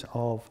business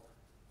of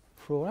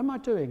fraud. How am I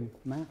doing,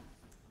 Matt?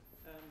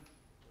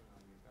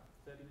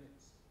 30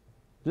 minutes.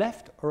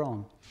 Left or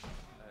on?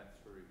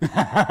 Through.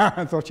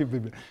 I thought you'd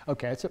be...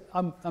 Okay,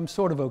 I'm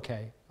sort of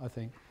okay, I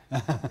think.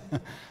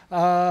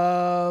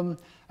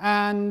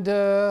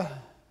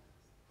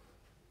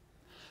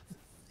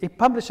 He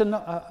published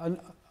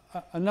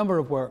a number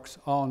of works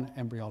on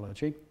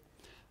embryology.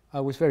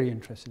 I was very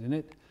interested in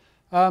it.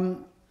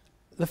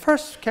 The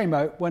first came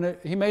out when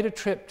he made a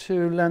trip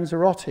to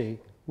Lanzarote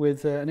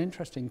with an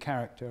interesting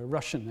character, a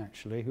Russian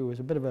actually, who was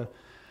a bit of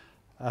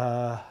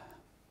a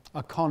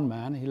con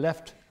man. He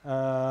left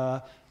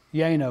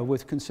Jena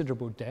with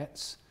considerable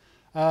debts.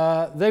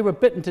 They were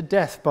bitten to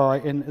death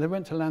they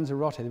went to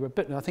Lanzarote, they were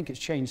bitten, I think it's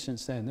changed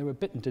since then, they were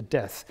bitten to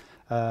death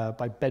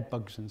by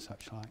bedbugs and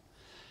such like.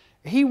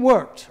 He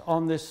worked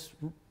on this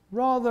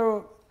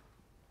rather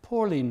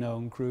poorly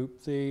known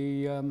group,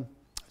 the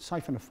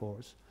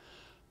siphonophores.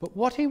 But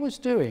what he was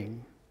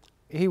doing,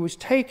 he was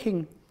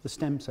taking the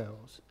stem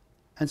cells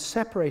and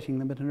separating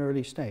them at an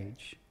early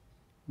stage,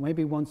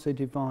 maybe once they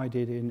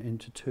divided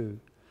into 2,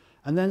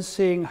 and then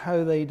seeing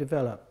how they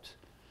developed.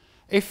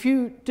 If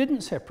you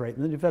didn't separate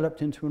them, they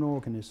developed into an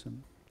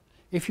organism.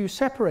 If you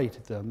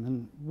separated them,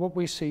 and what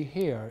we see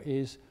here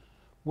is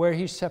where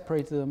he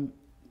separated them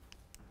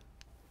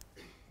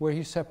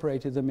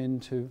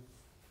into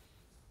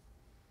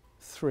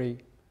 3,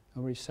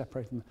 and where he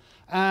separated them,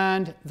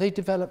 and they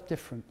developed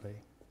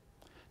differently.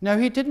 Now,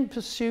 he didn't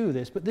pursue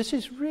this, but this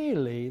is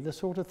really the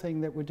sort of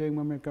thing that we're doing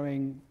when we're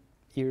growing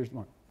ears,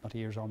 well, not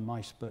ears on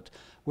mice, but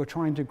we're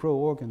trying to grow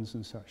organs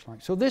and such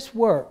like. So this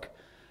work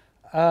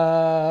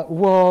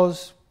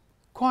was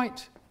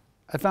quite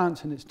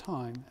advanced in its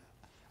time.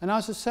 And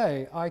as I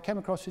say, I came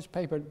across this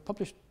paper,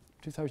 published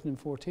in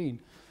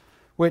 2014,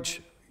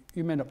 which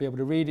you may not be able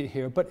to read it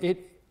here, but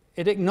it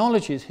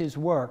acknowledges his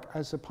work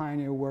as a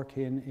pioneer work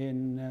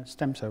in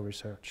stem cell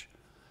research.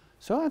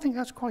 So I think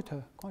that's quite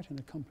an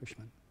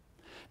accomplishment.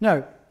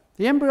 Now,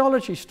 the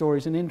embryology story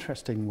is an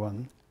interesting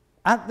one.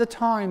 At the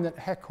time that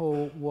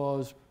Haeckel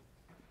was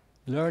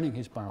learning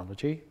his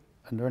biology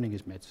and learning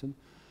his medicine,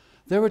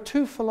 there were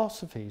 2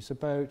 philosophies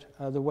about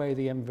the way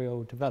the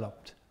embryo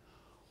developed.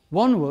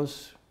 One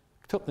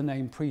took the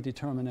name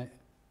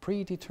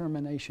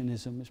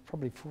predeterminationism. It's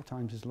probably 4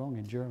 times as long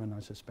in German, I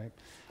suspect.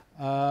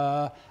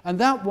 And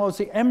that was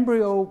the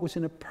embryo was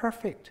in a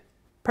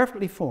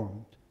perfectly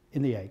formed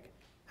in the egg,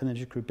 and then it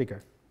just grew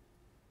bigger.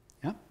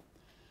 Yeah?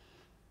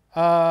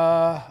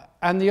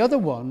 And the other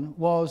one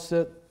was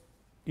that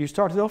you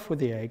started off with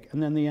the egg,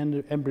 and then the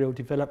embryo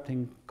developed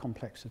in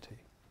complexity.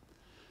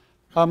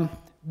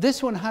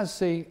 This one has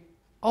the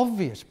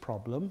obvious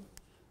problem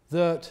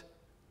that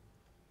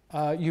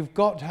you've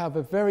got to have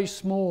a very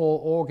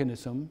small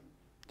organism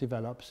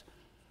develops,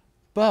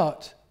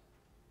 but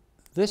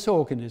this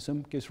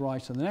organism gives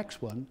rise to the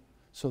next one,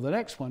 so the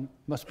next one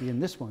must be in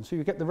this one. So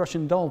you get the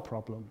Russian doll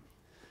problem.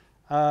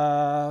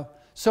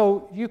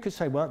 So you could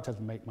say, well, it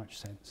doesn't make much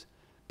sense.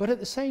 But at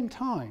the same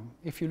time,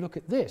 if you look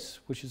at this,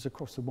 which is, of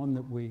course, the one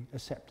that we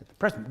accept at the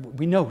present,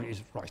 we know it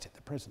is right at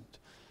the present.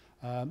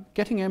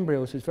 Getting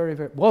embryos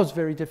was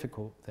very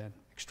difficult then,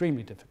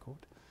 extremely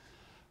difficult.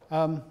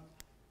 You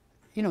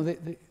know,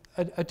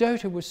 a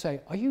doubter would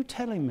say, are you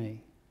telling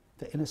me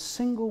that in a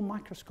single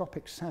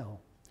microscopic cell,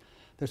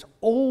 there's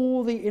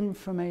all the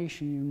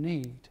information you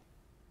need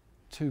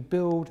to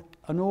build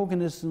an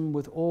organism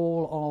with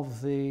all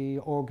of the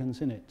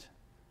organs in it?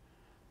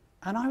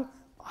 And I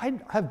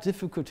have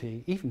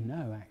difficulty, even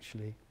now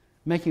actually,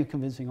 making a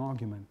convincing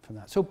argument for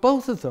that. So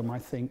both of them, I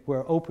think,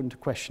 were open to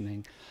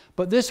questioning.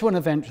 But this one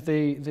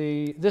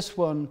eventually, this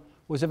one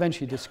was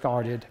eventually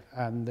discarded,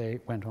 and they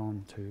went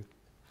on to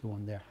the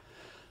one there.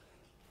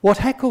 What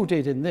Haeckel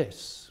did in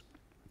this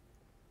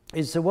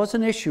is there was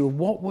an issue of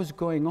what was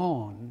going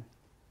on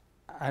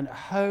and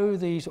how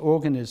these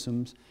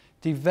organisms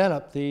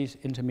develop these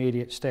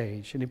intermediate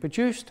stage. And he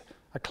produced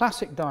a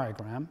classic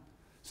diagram,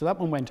 so that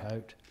one went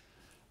out,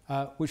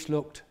 which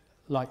looked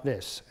like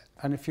this.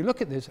 And if you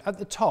look at this, at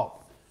the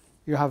top,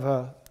 you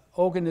have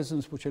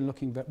organisms which are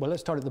looking, well,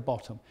 let's start at the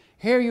bottom.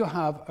 Here you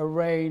have a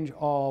range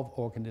of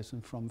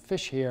organisms from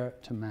fish here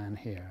to man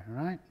here,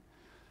 right?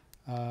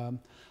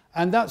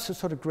 And that's a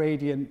sort of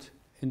gradient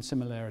in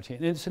similarity.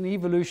 And it's an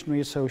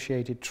evolutionary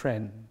associated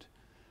trend.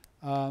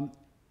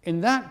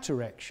 In that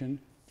direction,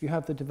 you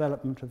have the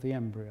development of the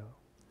embryo.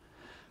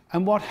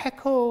 And what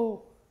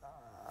Haeckel,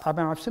 I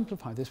mean, I've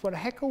simplified this, what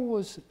Haeckel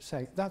was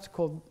saying, that's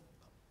called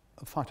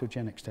a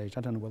phytogenic stage.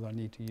 I don't know whether I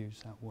need to use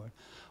that word.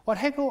 What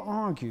Haeckel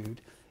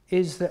argued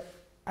is that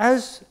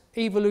as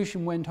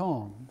evolution went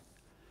on,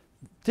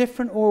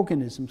 different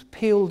organisms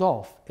peeled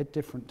off at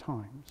different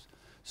times.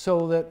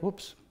 So that,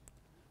 whoops,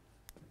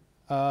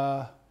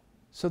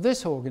 so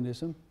this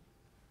organism,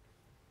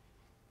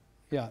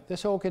 yeah,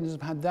 this organism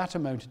had that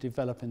amount to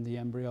develop in the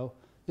embryo.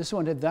 This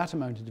one had that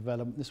amount of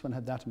development. This one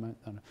had that amount.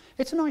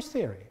 It's a nice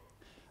theory.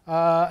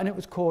 And it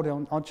was called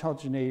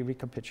ontogeny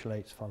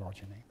recapitulates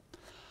phylogeny.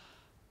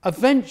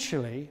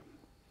 Eventually,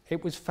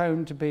 it was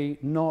found to be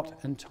not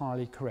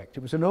entirely correct.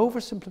 It was an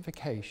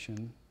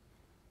oversimplification.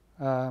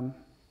 Oh,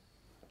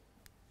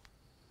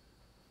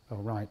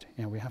 right.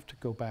 Yeah, we have to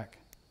go back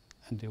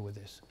and deal with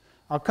this.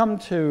 I'll come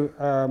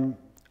to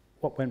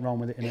what went wrong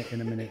with it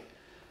in a minute.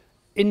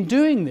 In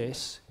doing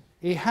this,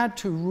 he had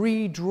to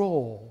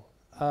redraw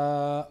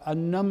a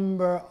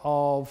number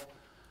of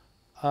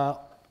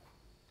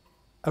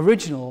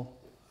original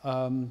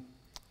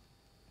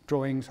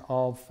drawings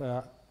of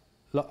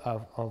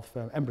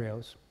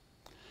embryos,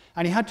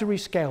 and he had to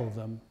rescale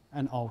them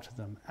and alter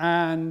them.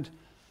 And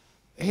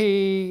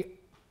he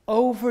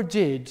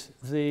overdid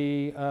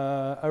the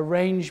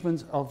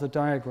arrangement of the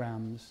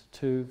diagrams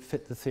to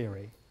fit the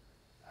theory,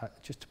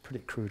 just to put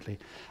it crudely.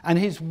 And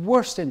his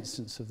worst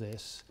instance of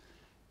this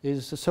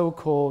is the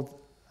so-called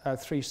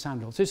three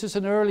sandals. This is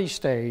an early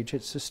stage.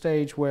 It's a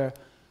stage where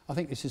I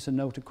think this is a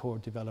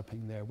notochord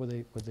developing there, where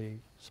the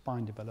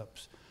spine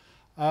develops.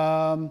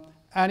 And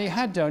he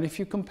had done, if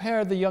you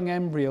compare the young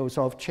embryos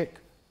of chick,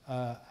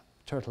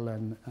 turtle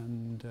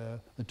and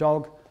the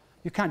dog,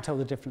 you can't tell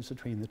the difference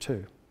between the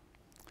two.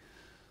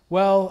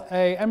 Well,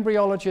 an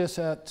embryologist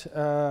at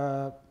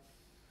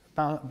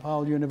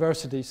Bangor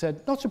University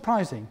said, not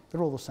surprising,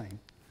 they're all the same.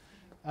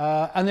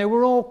 And they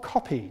were all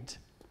copied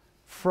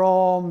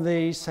from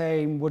the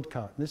same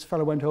woodcut. This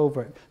fellow went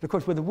over it. And of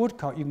course, with the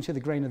woodcut, you can see the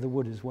grain of the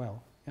wood as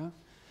well. Yeah?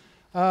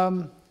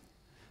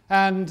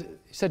 And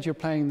he said you're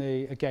playing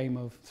a game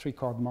of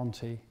three-card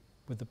Monty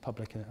with the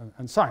public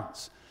and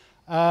science.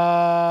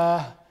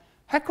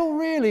 Haeckel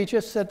really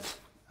just said,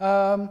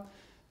 and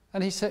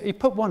he said he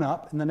put one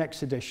up in the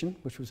next edition,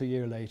 which was a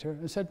year later,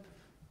 and said,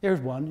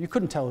 here's one. You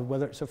couldn't tell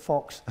whether it's a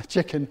fox, a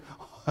chicken,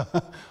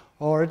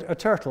 or a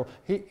turtle.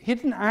 He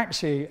didn't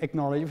actually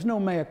acknowledge, there was no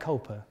mea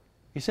culpa.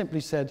 He simply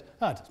said,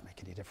 oh, it doesn't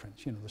make any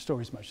difference. You know, the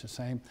story's much the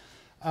same.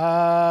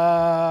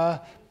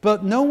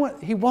 But no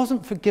one, he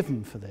wasn't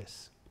forgiven for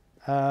this.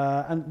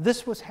 And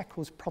this was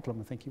Haeckel's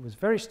problem, I think. He was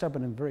very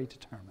stubborn and very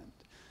determined.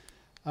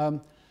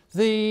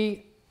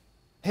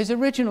 His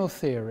original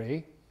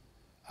theory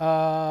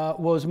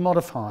was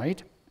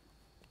modified,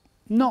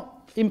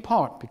 not in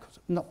part because,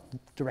 not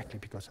directly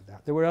because of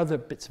that. There were other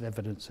bits of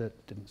evidence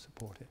that didn't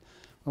support it.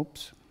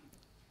 Oops.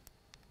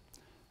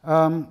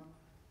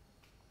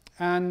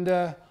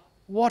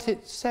 What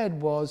it said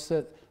was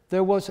that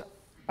there was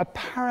a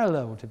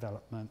parallel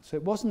development. So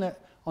it wasn't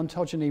that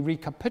ontogeny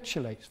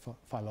recapitulates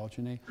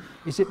phylogeny,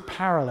 it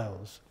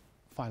parallels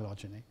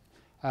phylogeny.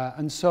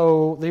 And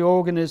so the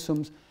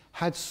organisms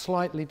had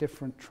slightly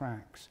different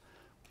tracks.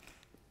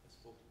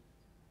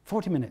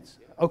 40 minutes.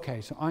 Yeah.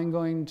 Okay, so I'm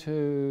going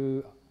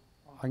to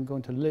I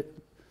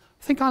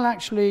think I'll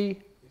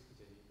actually,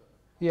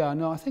 yeah,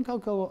 no, I think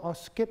I'll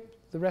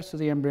skip the rest of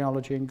the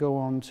embryology and go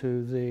on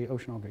to the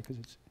oceanography because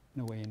it's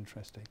in a way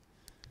interesting.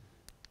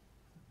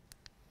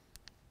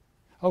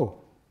 Oh,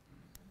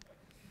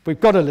 we've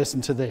got to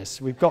listen to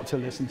this. We've got to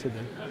listen to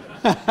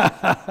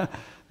this.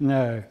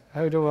 No,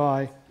 how do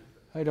I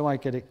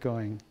get it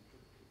going?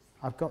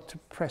 I've got to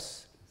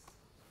press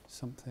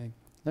something.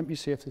 Let me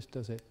see if this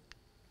does it.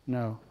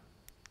 No.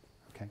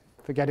 Okay,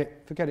 forget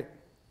it.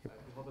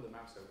 Hover the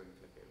mouse over and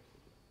click it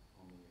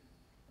on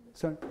the...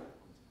 Sorry?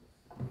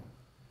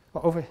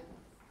 What, over?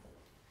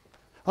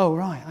 Oh,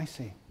 right, I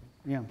see.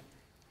 Yeah.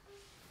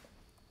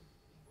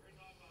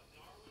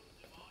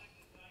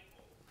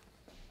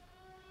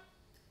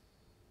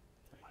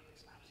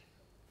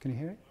 Can you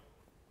hear it?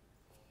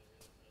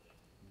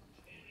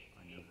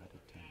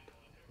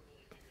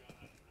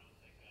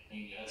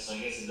 So I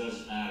guess it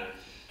doesn't matter.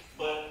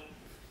 But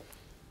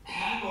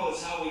Haeckel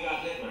is how we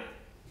got Hitler.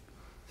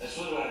 That's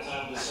really what I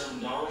titled this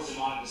sermon, Darwin's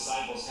Demonic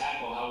Disciples,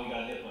 Haeckel, How We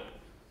Got Hitler.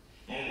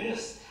 And it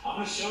is. I'm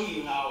going to show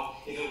you how,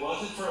 if it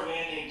wasn't for a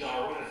man named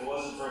Darwin, if it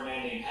wasn't for a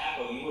man named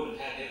Haeckel, you would have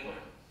had Hitler.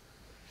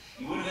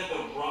 You would have had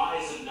the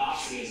rise of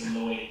Nazism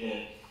the way it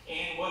did,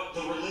 and what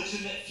the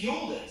religion that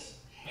fueled it.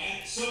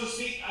 And so to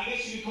speak, I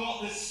guess you could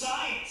call it the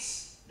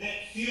science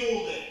that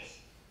fueled it.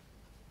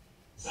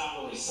 It's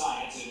not really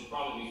science, it would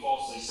probably be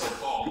falsely so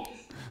called.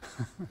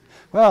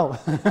 Well,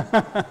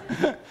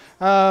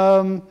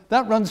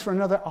 that runs for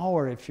another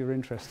hour if you're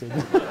interested.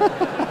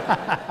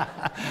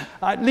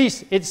 At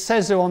least it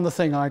says so on the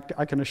thing, I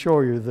can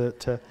assure you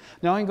that.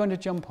 Now I'm going to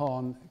jump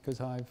on because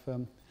I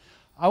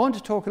want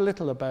to talk a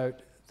little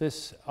about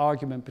this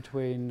argument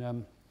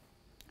between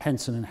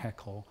Henson and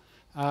Haeckel.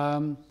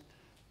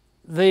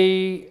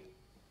 The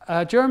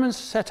Germans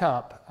set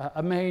up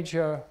a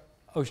major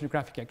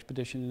oceanographic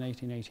expedition in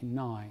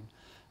 1889.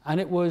 And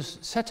it was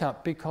set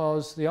up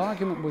because the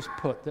argument was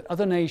put that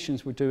other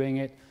nations were doing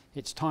it,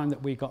 it's time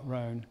that we got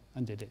round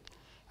and did it.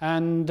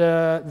 And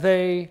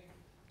they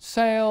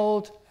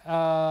sailed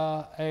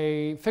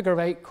a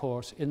figure-of-8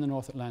 course in the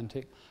North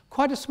Atlantic.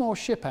 Quite a small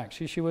ship,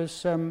 actually. She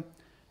was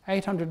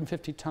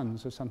 850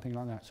 tons or something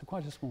like that, so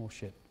quite a small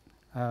ship.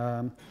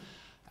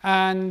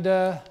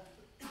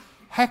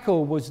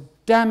 Haeckel was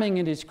damning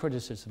in his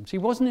criticisms. He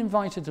wasn't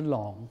invited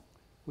along,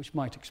 which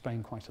might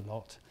explain quite a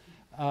lot.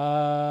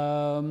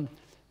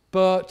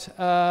 But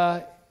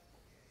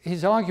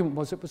his argument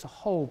was it was a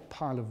whole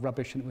pile of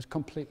rubbish and it was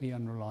completely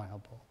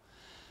unreliable.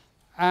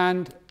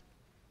 And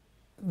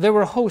there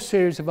were a whole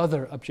series of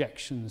other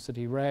objections that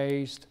he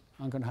raised.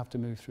 I'm going to have to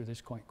move through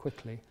this quite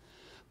quickly.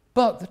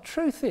 But the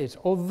truth is,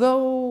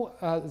 although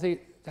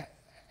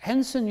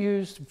Henson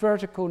used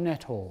vertical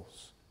net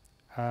hauls,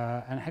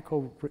 and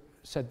Haeckel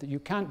said that you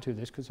can't do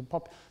this because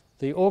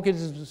the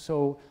organisms are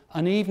so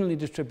unevenly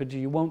distributed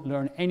you won't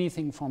learn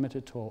anything from it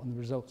at all, and the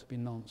results will be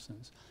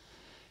nonsense.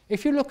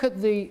 If you look at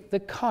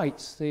the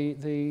kites,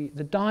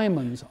 the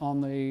diamonds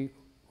on the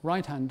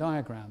right-hand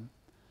diagram,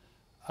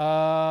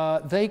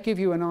 they give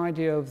you an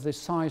idea of the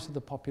size of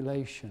the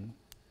population.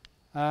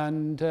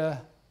 And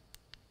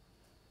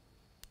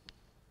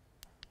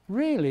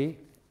really,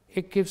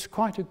 it gives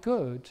quite a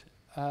good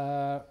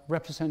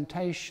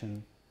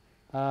representation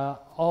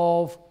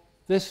of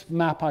this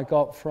map I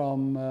got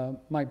from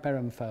Mike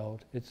Berenfeld.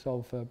 It's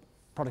of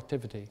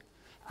productivity.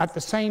 At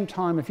the same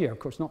time of year, of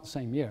course not the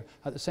same year,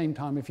 at the same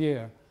time of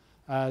year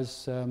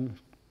as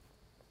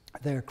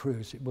their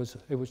cruise. It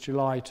was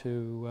July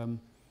to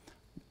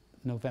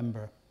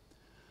November.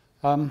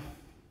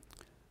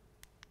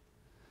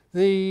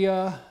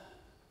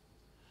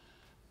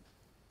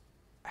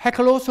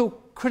 Haeckel also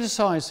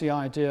criticized the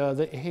idea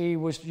that he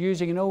was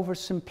using an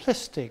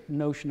oversimplistic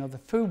notion of the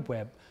food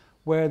web,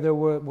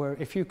 where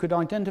if you could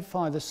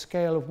identify the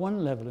scale of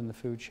one level in the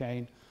food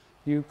chain,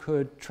 you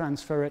could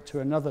transfer it to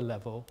another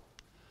level,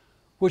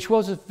 which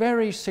was a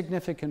very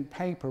significant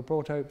paper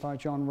brought out by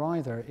John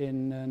Ryther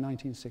in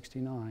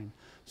 1969.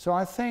 So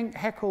I think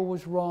Haeckel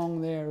was wrong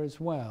there as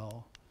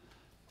well.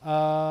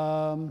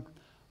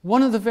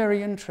 One of the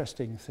very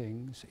interesting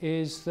things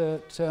is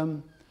that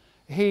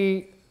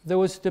there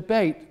was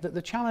debate that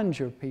the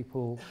Challenger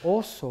people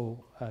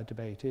also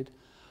debated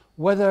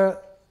whether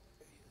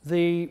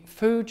the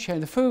food chain,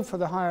 the food for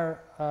the higher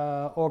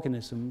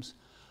organisms,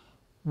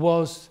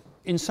 was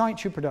in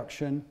situ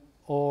production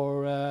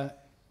or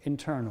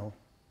internal.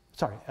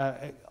 Sorry,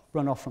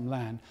 runoff from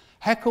land.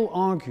 Haeckel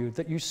argued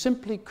that you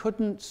simply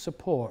couldn't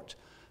support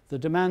the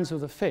demands of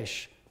the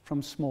fish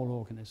from small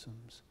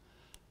organisms.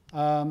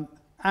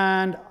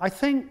 And I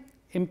think,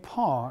 in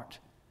part,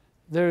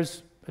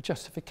 there's a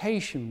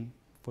justification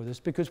for this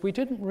because we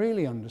didn't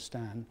really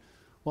understand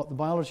what the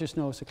biologists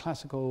know as the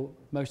classical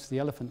mouse to the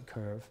elephant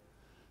curve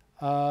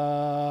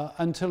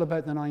until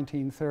about the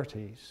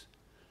 1930s.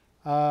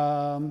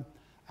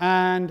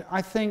 And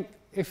I think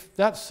if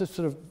that's the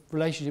sort of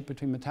relationship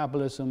between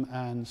metabolism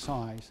and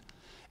size,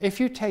 if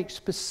you take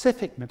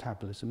specific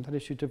metabolism, that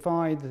is, you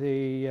divide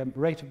the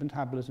rate of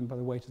metabolism by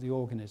the weight of the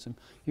organism,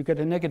 you get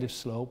a negative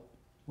slope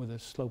with a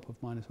slope of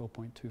minus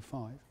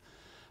 0.25.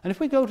 And if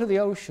we go to the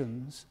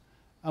oceans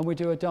and we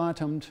do a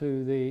diatom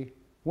to the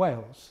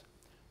whales,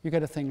 you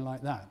get a thing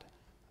like that.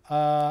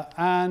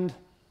 And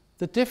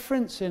the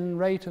difference in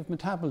rate of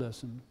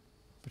metabolism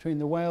between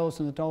the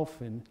whales and the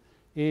dolphin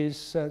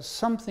is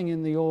something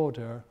in the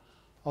order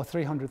of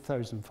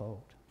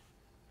 300,000-fold.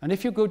 And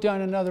if you go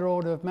down another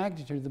order of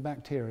magnitude of the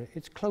bacteria,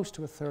 it's close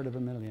to 1/3 of a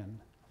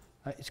million.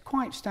 It's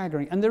quite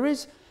staggering. And there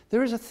is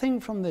a thing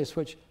from this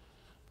which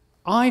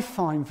I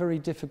find very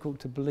difficult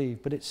to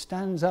believe, but it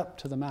stands up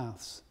to the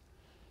maths,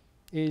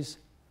 is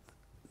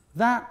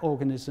that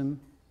organism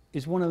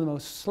is one of the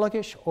most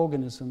sluggish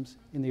organisms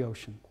in the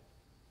ocean.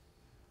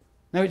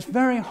 Now, it's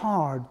very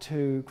hard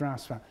to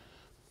grasp that.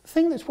 The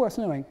thing that's worth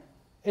knowing,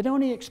 it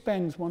only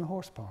expends 1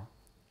 horsepower.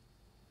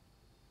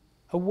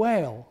 A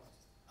whale,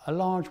 a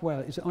large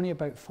whale, is only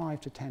about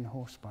 5 to 10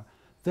 horsepower.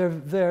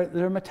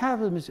 Their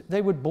metabolism is,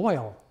 they would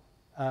boil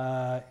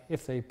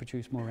if they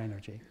produce more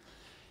energy.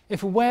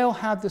 If a whale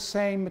had the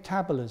same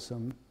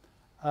metabolism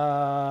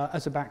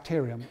as a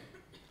bacterium,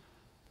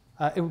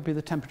 it would be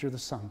the temperature of the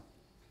sun.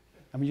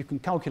 I mean, you can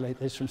calculate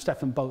this from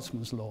Stefan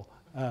Boltzmann's law.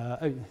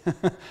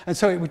 And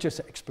so it would just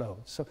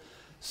explode.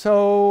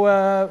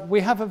 So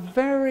we have a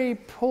very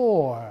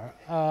poor...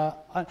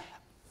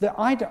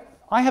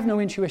 I have no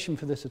intuition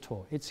for this at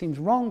all. It seems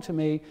wrong to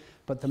me,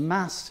 but the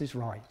maths is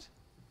right,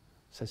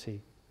 says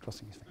he,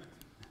 crossing his fingers.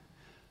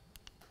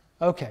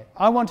 Okay,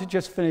 I want to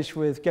just finish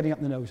with getting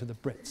up the nose of the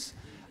Brits.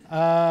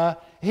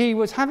 He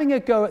was having a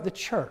go at the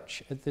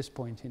church at this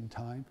point in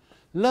time.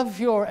 Love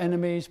your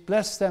enemies,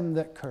 bless them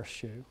that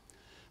curse you.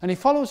 And he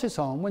follows this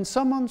on. When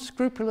some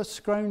unscrupulous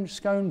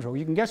scoundrel,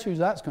 you can guess who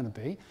that's going to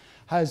be,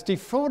 has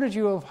defrauded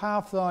you of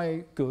half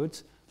thy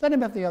goods, let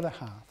him have the other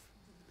half.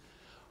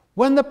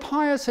 When the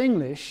pious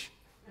English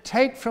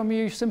take from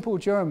you simple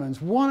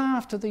Germans, one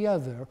after the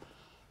other,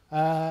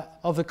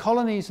 of the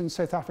colonies in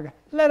South Africa,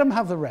 let them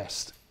have the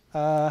rest.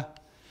 And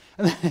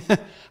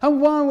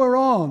while we're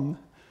on,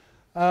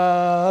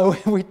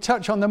 we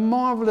touch on the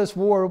marvelous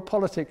war of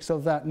politics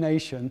of that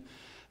nation.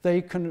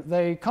 They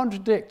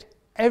contradict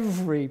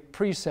every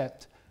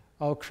precept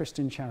of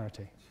Christian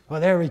charity. Well,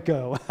 there we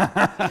go.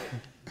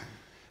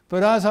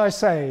 But as I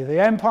say, the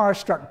empire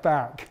struck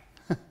back.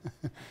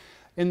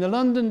 In the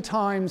London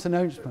Times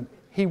announcement,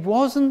 he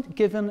wasn't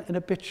given an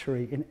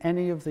obituary in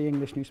any of the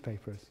English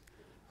newspapers.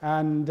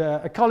 And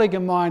a colleague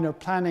of mine are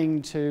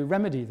planning to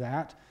remedy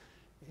that.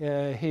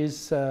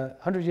 His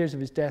 100 years of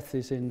his death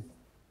is in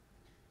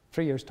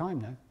 3 years'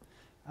 time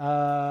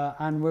now.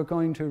 And we're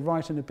going to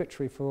write an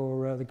obituary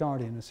for The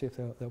Guardian and see if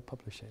they'll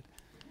publish it.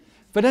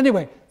 But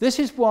anyway, this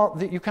is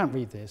what, you can't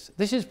read this.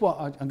 This is what,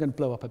 I'm going to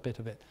blow up a bit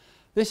of it.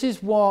 This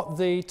is what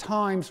the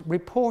Times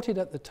reported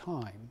at the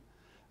time.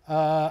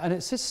 And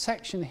it's this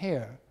section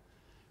here,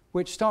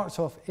 which starts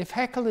off, if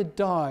Haeckel had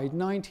died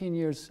 19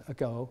 years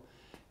ago,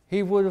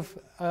 he would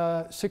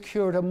have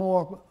secured a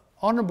more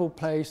honourable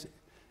place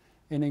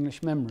in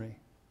English memory.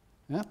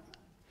 Yeah?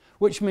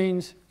 Which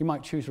means, you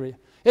might choose, it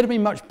would have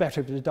been much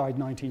better if it had died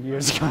 19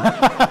 years ago.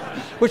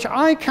 Which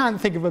I can't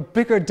think of a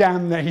bigger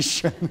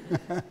damnation.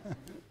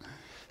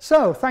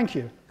 So, thank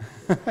you.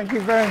 Thank you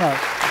very much.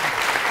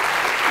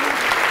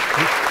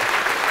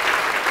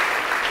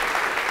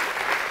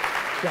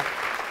 Yeah,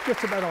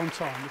 just about on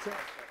time, is it?